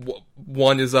two.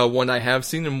 One is one I have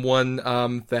seen, and one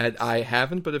that I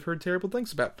haven't, but have heard terrible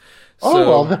things about.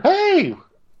 Oh, well, hey!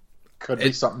 Could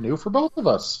be something new for both of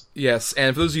us. Yes,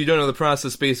 and for those of you who don't know the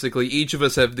process, basically, each of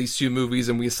us have these two movies,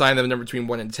 and we assign them a number between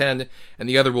 1 and 10, and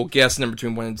the other will guess a number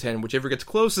between 1 and 10. Whichever gets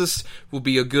closest will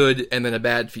be a good and then a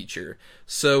bad feature.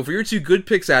 So for your two good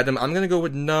picks, Adam, I'm going to go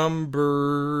with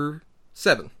number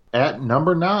 7. At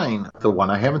number 9, the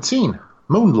one I haven't seen,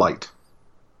 Moonlight.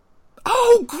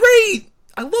 Oh, great!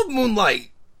 I love Moonlight.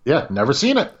 Yeah, never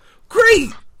seen it.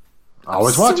 Great! I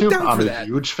always want to. I'm a that.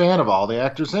 huge fan of all the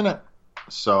actors in it.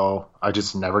 So I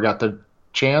just never got the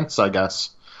chance, I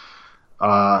guess.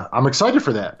 I'm excited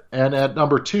for that. And at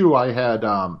number 2, I had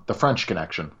The French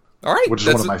Connection. All right. Which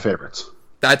is one of my favorites.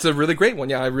 That's a really great one.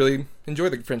 Yeah, I really enjoy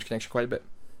The French Connection quite a bit.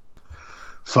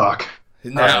 Fuck.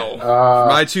 Now,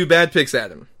 my two bad picks,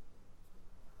 Adam.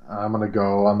 I'm going to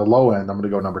go on the low end. I'm going to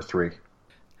go number 3.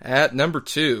 At number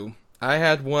 2, I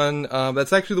had one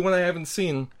that's actually the one I haven't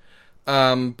seen,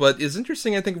 but is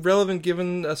interesting, I think relevant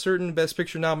given a certain Best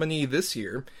Picture nominee this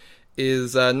year,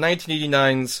 is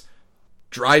 1989's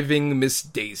Driving Miss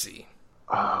Daisy.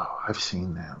 Oh, I've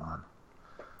seen that one.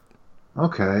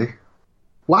 Okay.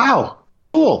 Wow.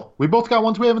 Cool. We both got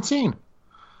ones we haven't seen.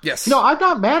 Yes. You know, I'm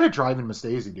not mad at Driving Miss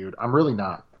Daisy, dude. I'm really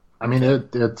not. I mean,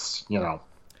 it's, you know,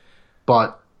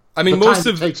 but I mean, the most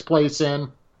time of it takes place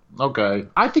in, okay.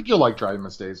 I think you'll like Driving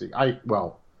Miss Daisy. I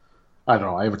don't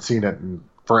know. I haven't seen it in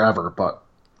forever, but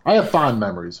I have fond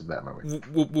memories of that movie.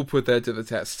 We'll put that to the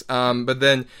test. But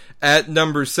then at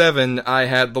number 7, I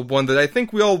had the one that I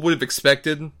think we all would have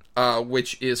expected,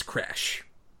 which is Crash.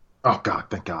 Oh, God.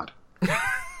 Thank God.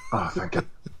 Oh, thank God.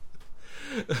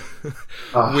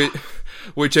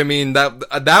 Which, I mean,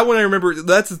 that one I remember,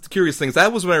 that's the curious thing,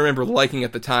 that was what I remember liking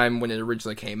at the time when it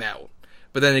originally came out.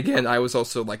 But then again, I was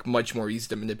also, like, much more easy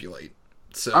to manipulate.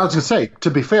 So I was going to say,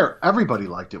 to be fair, everybody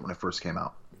liked it when it first came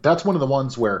out. That's one of the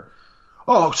ones where,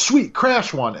 oh, sweet,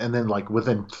 Crash won. And then, like,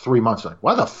 within 3 months, like,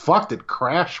 why the fuck did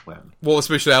Crash win? Well,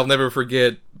 especially, I'll never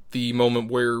forget the moment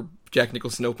where Jack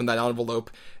Nicholson opened that envelope,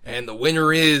 and the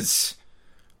winner is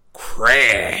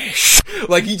Crash.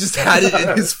 Like, he just had it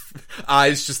in his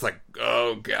eyes, just like,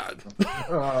 oh, God.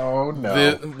 Oh,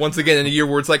 no. Once again, in a year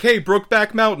where it's like, hey,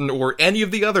 Brokeback Mountain, or any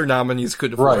of the other nominees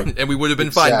could have won, and we would have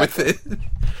been fine with it.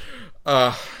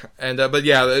 But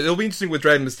yeah, it'll be interesting with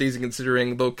Driving Miss Daisy,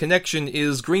 considering the connection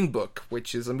is Green Book,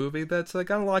 which is a movie that's got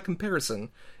a lot of comparison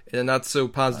in a not so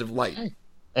positive light.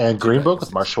 And Green Book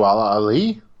with Mahershala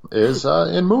Ali is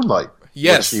in Moonlight.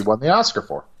 Yes. Which he won the Oscar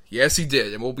for. Yes, he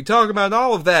did, and we'll be talking about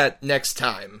all of that next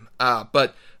time.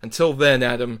 But until then,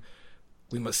 Adam,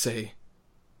 we must say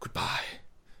goodbye.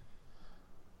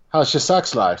 How's your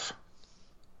sex life?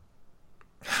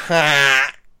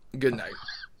 Good night.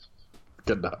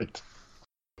 Good night.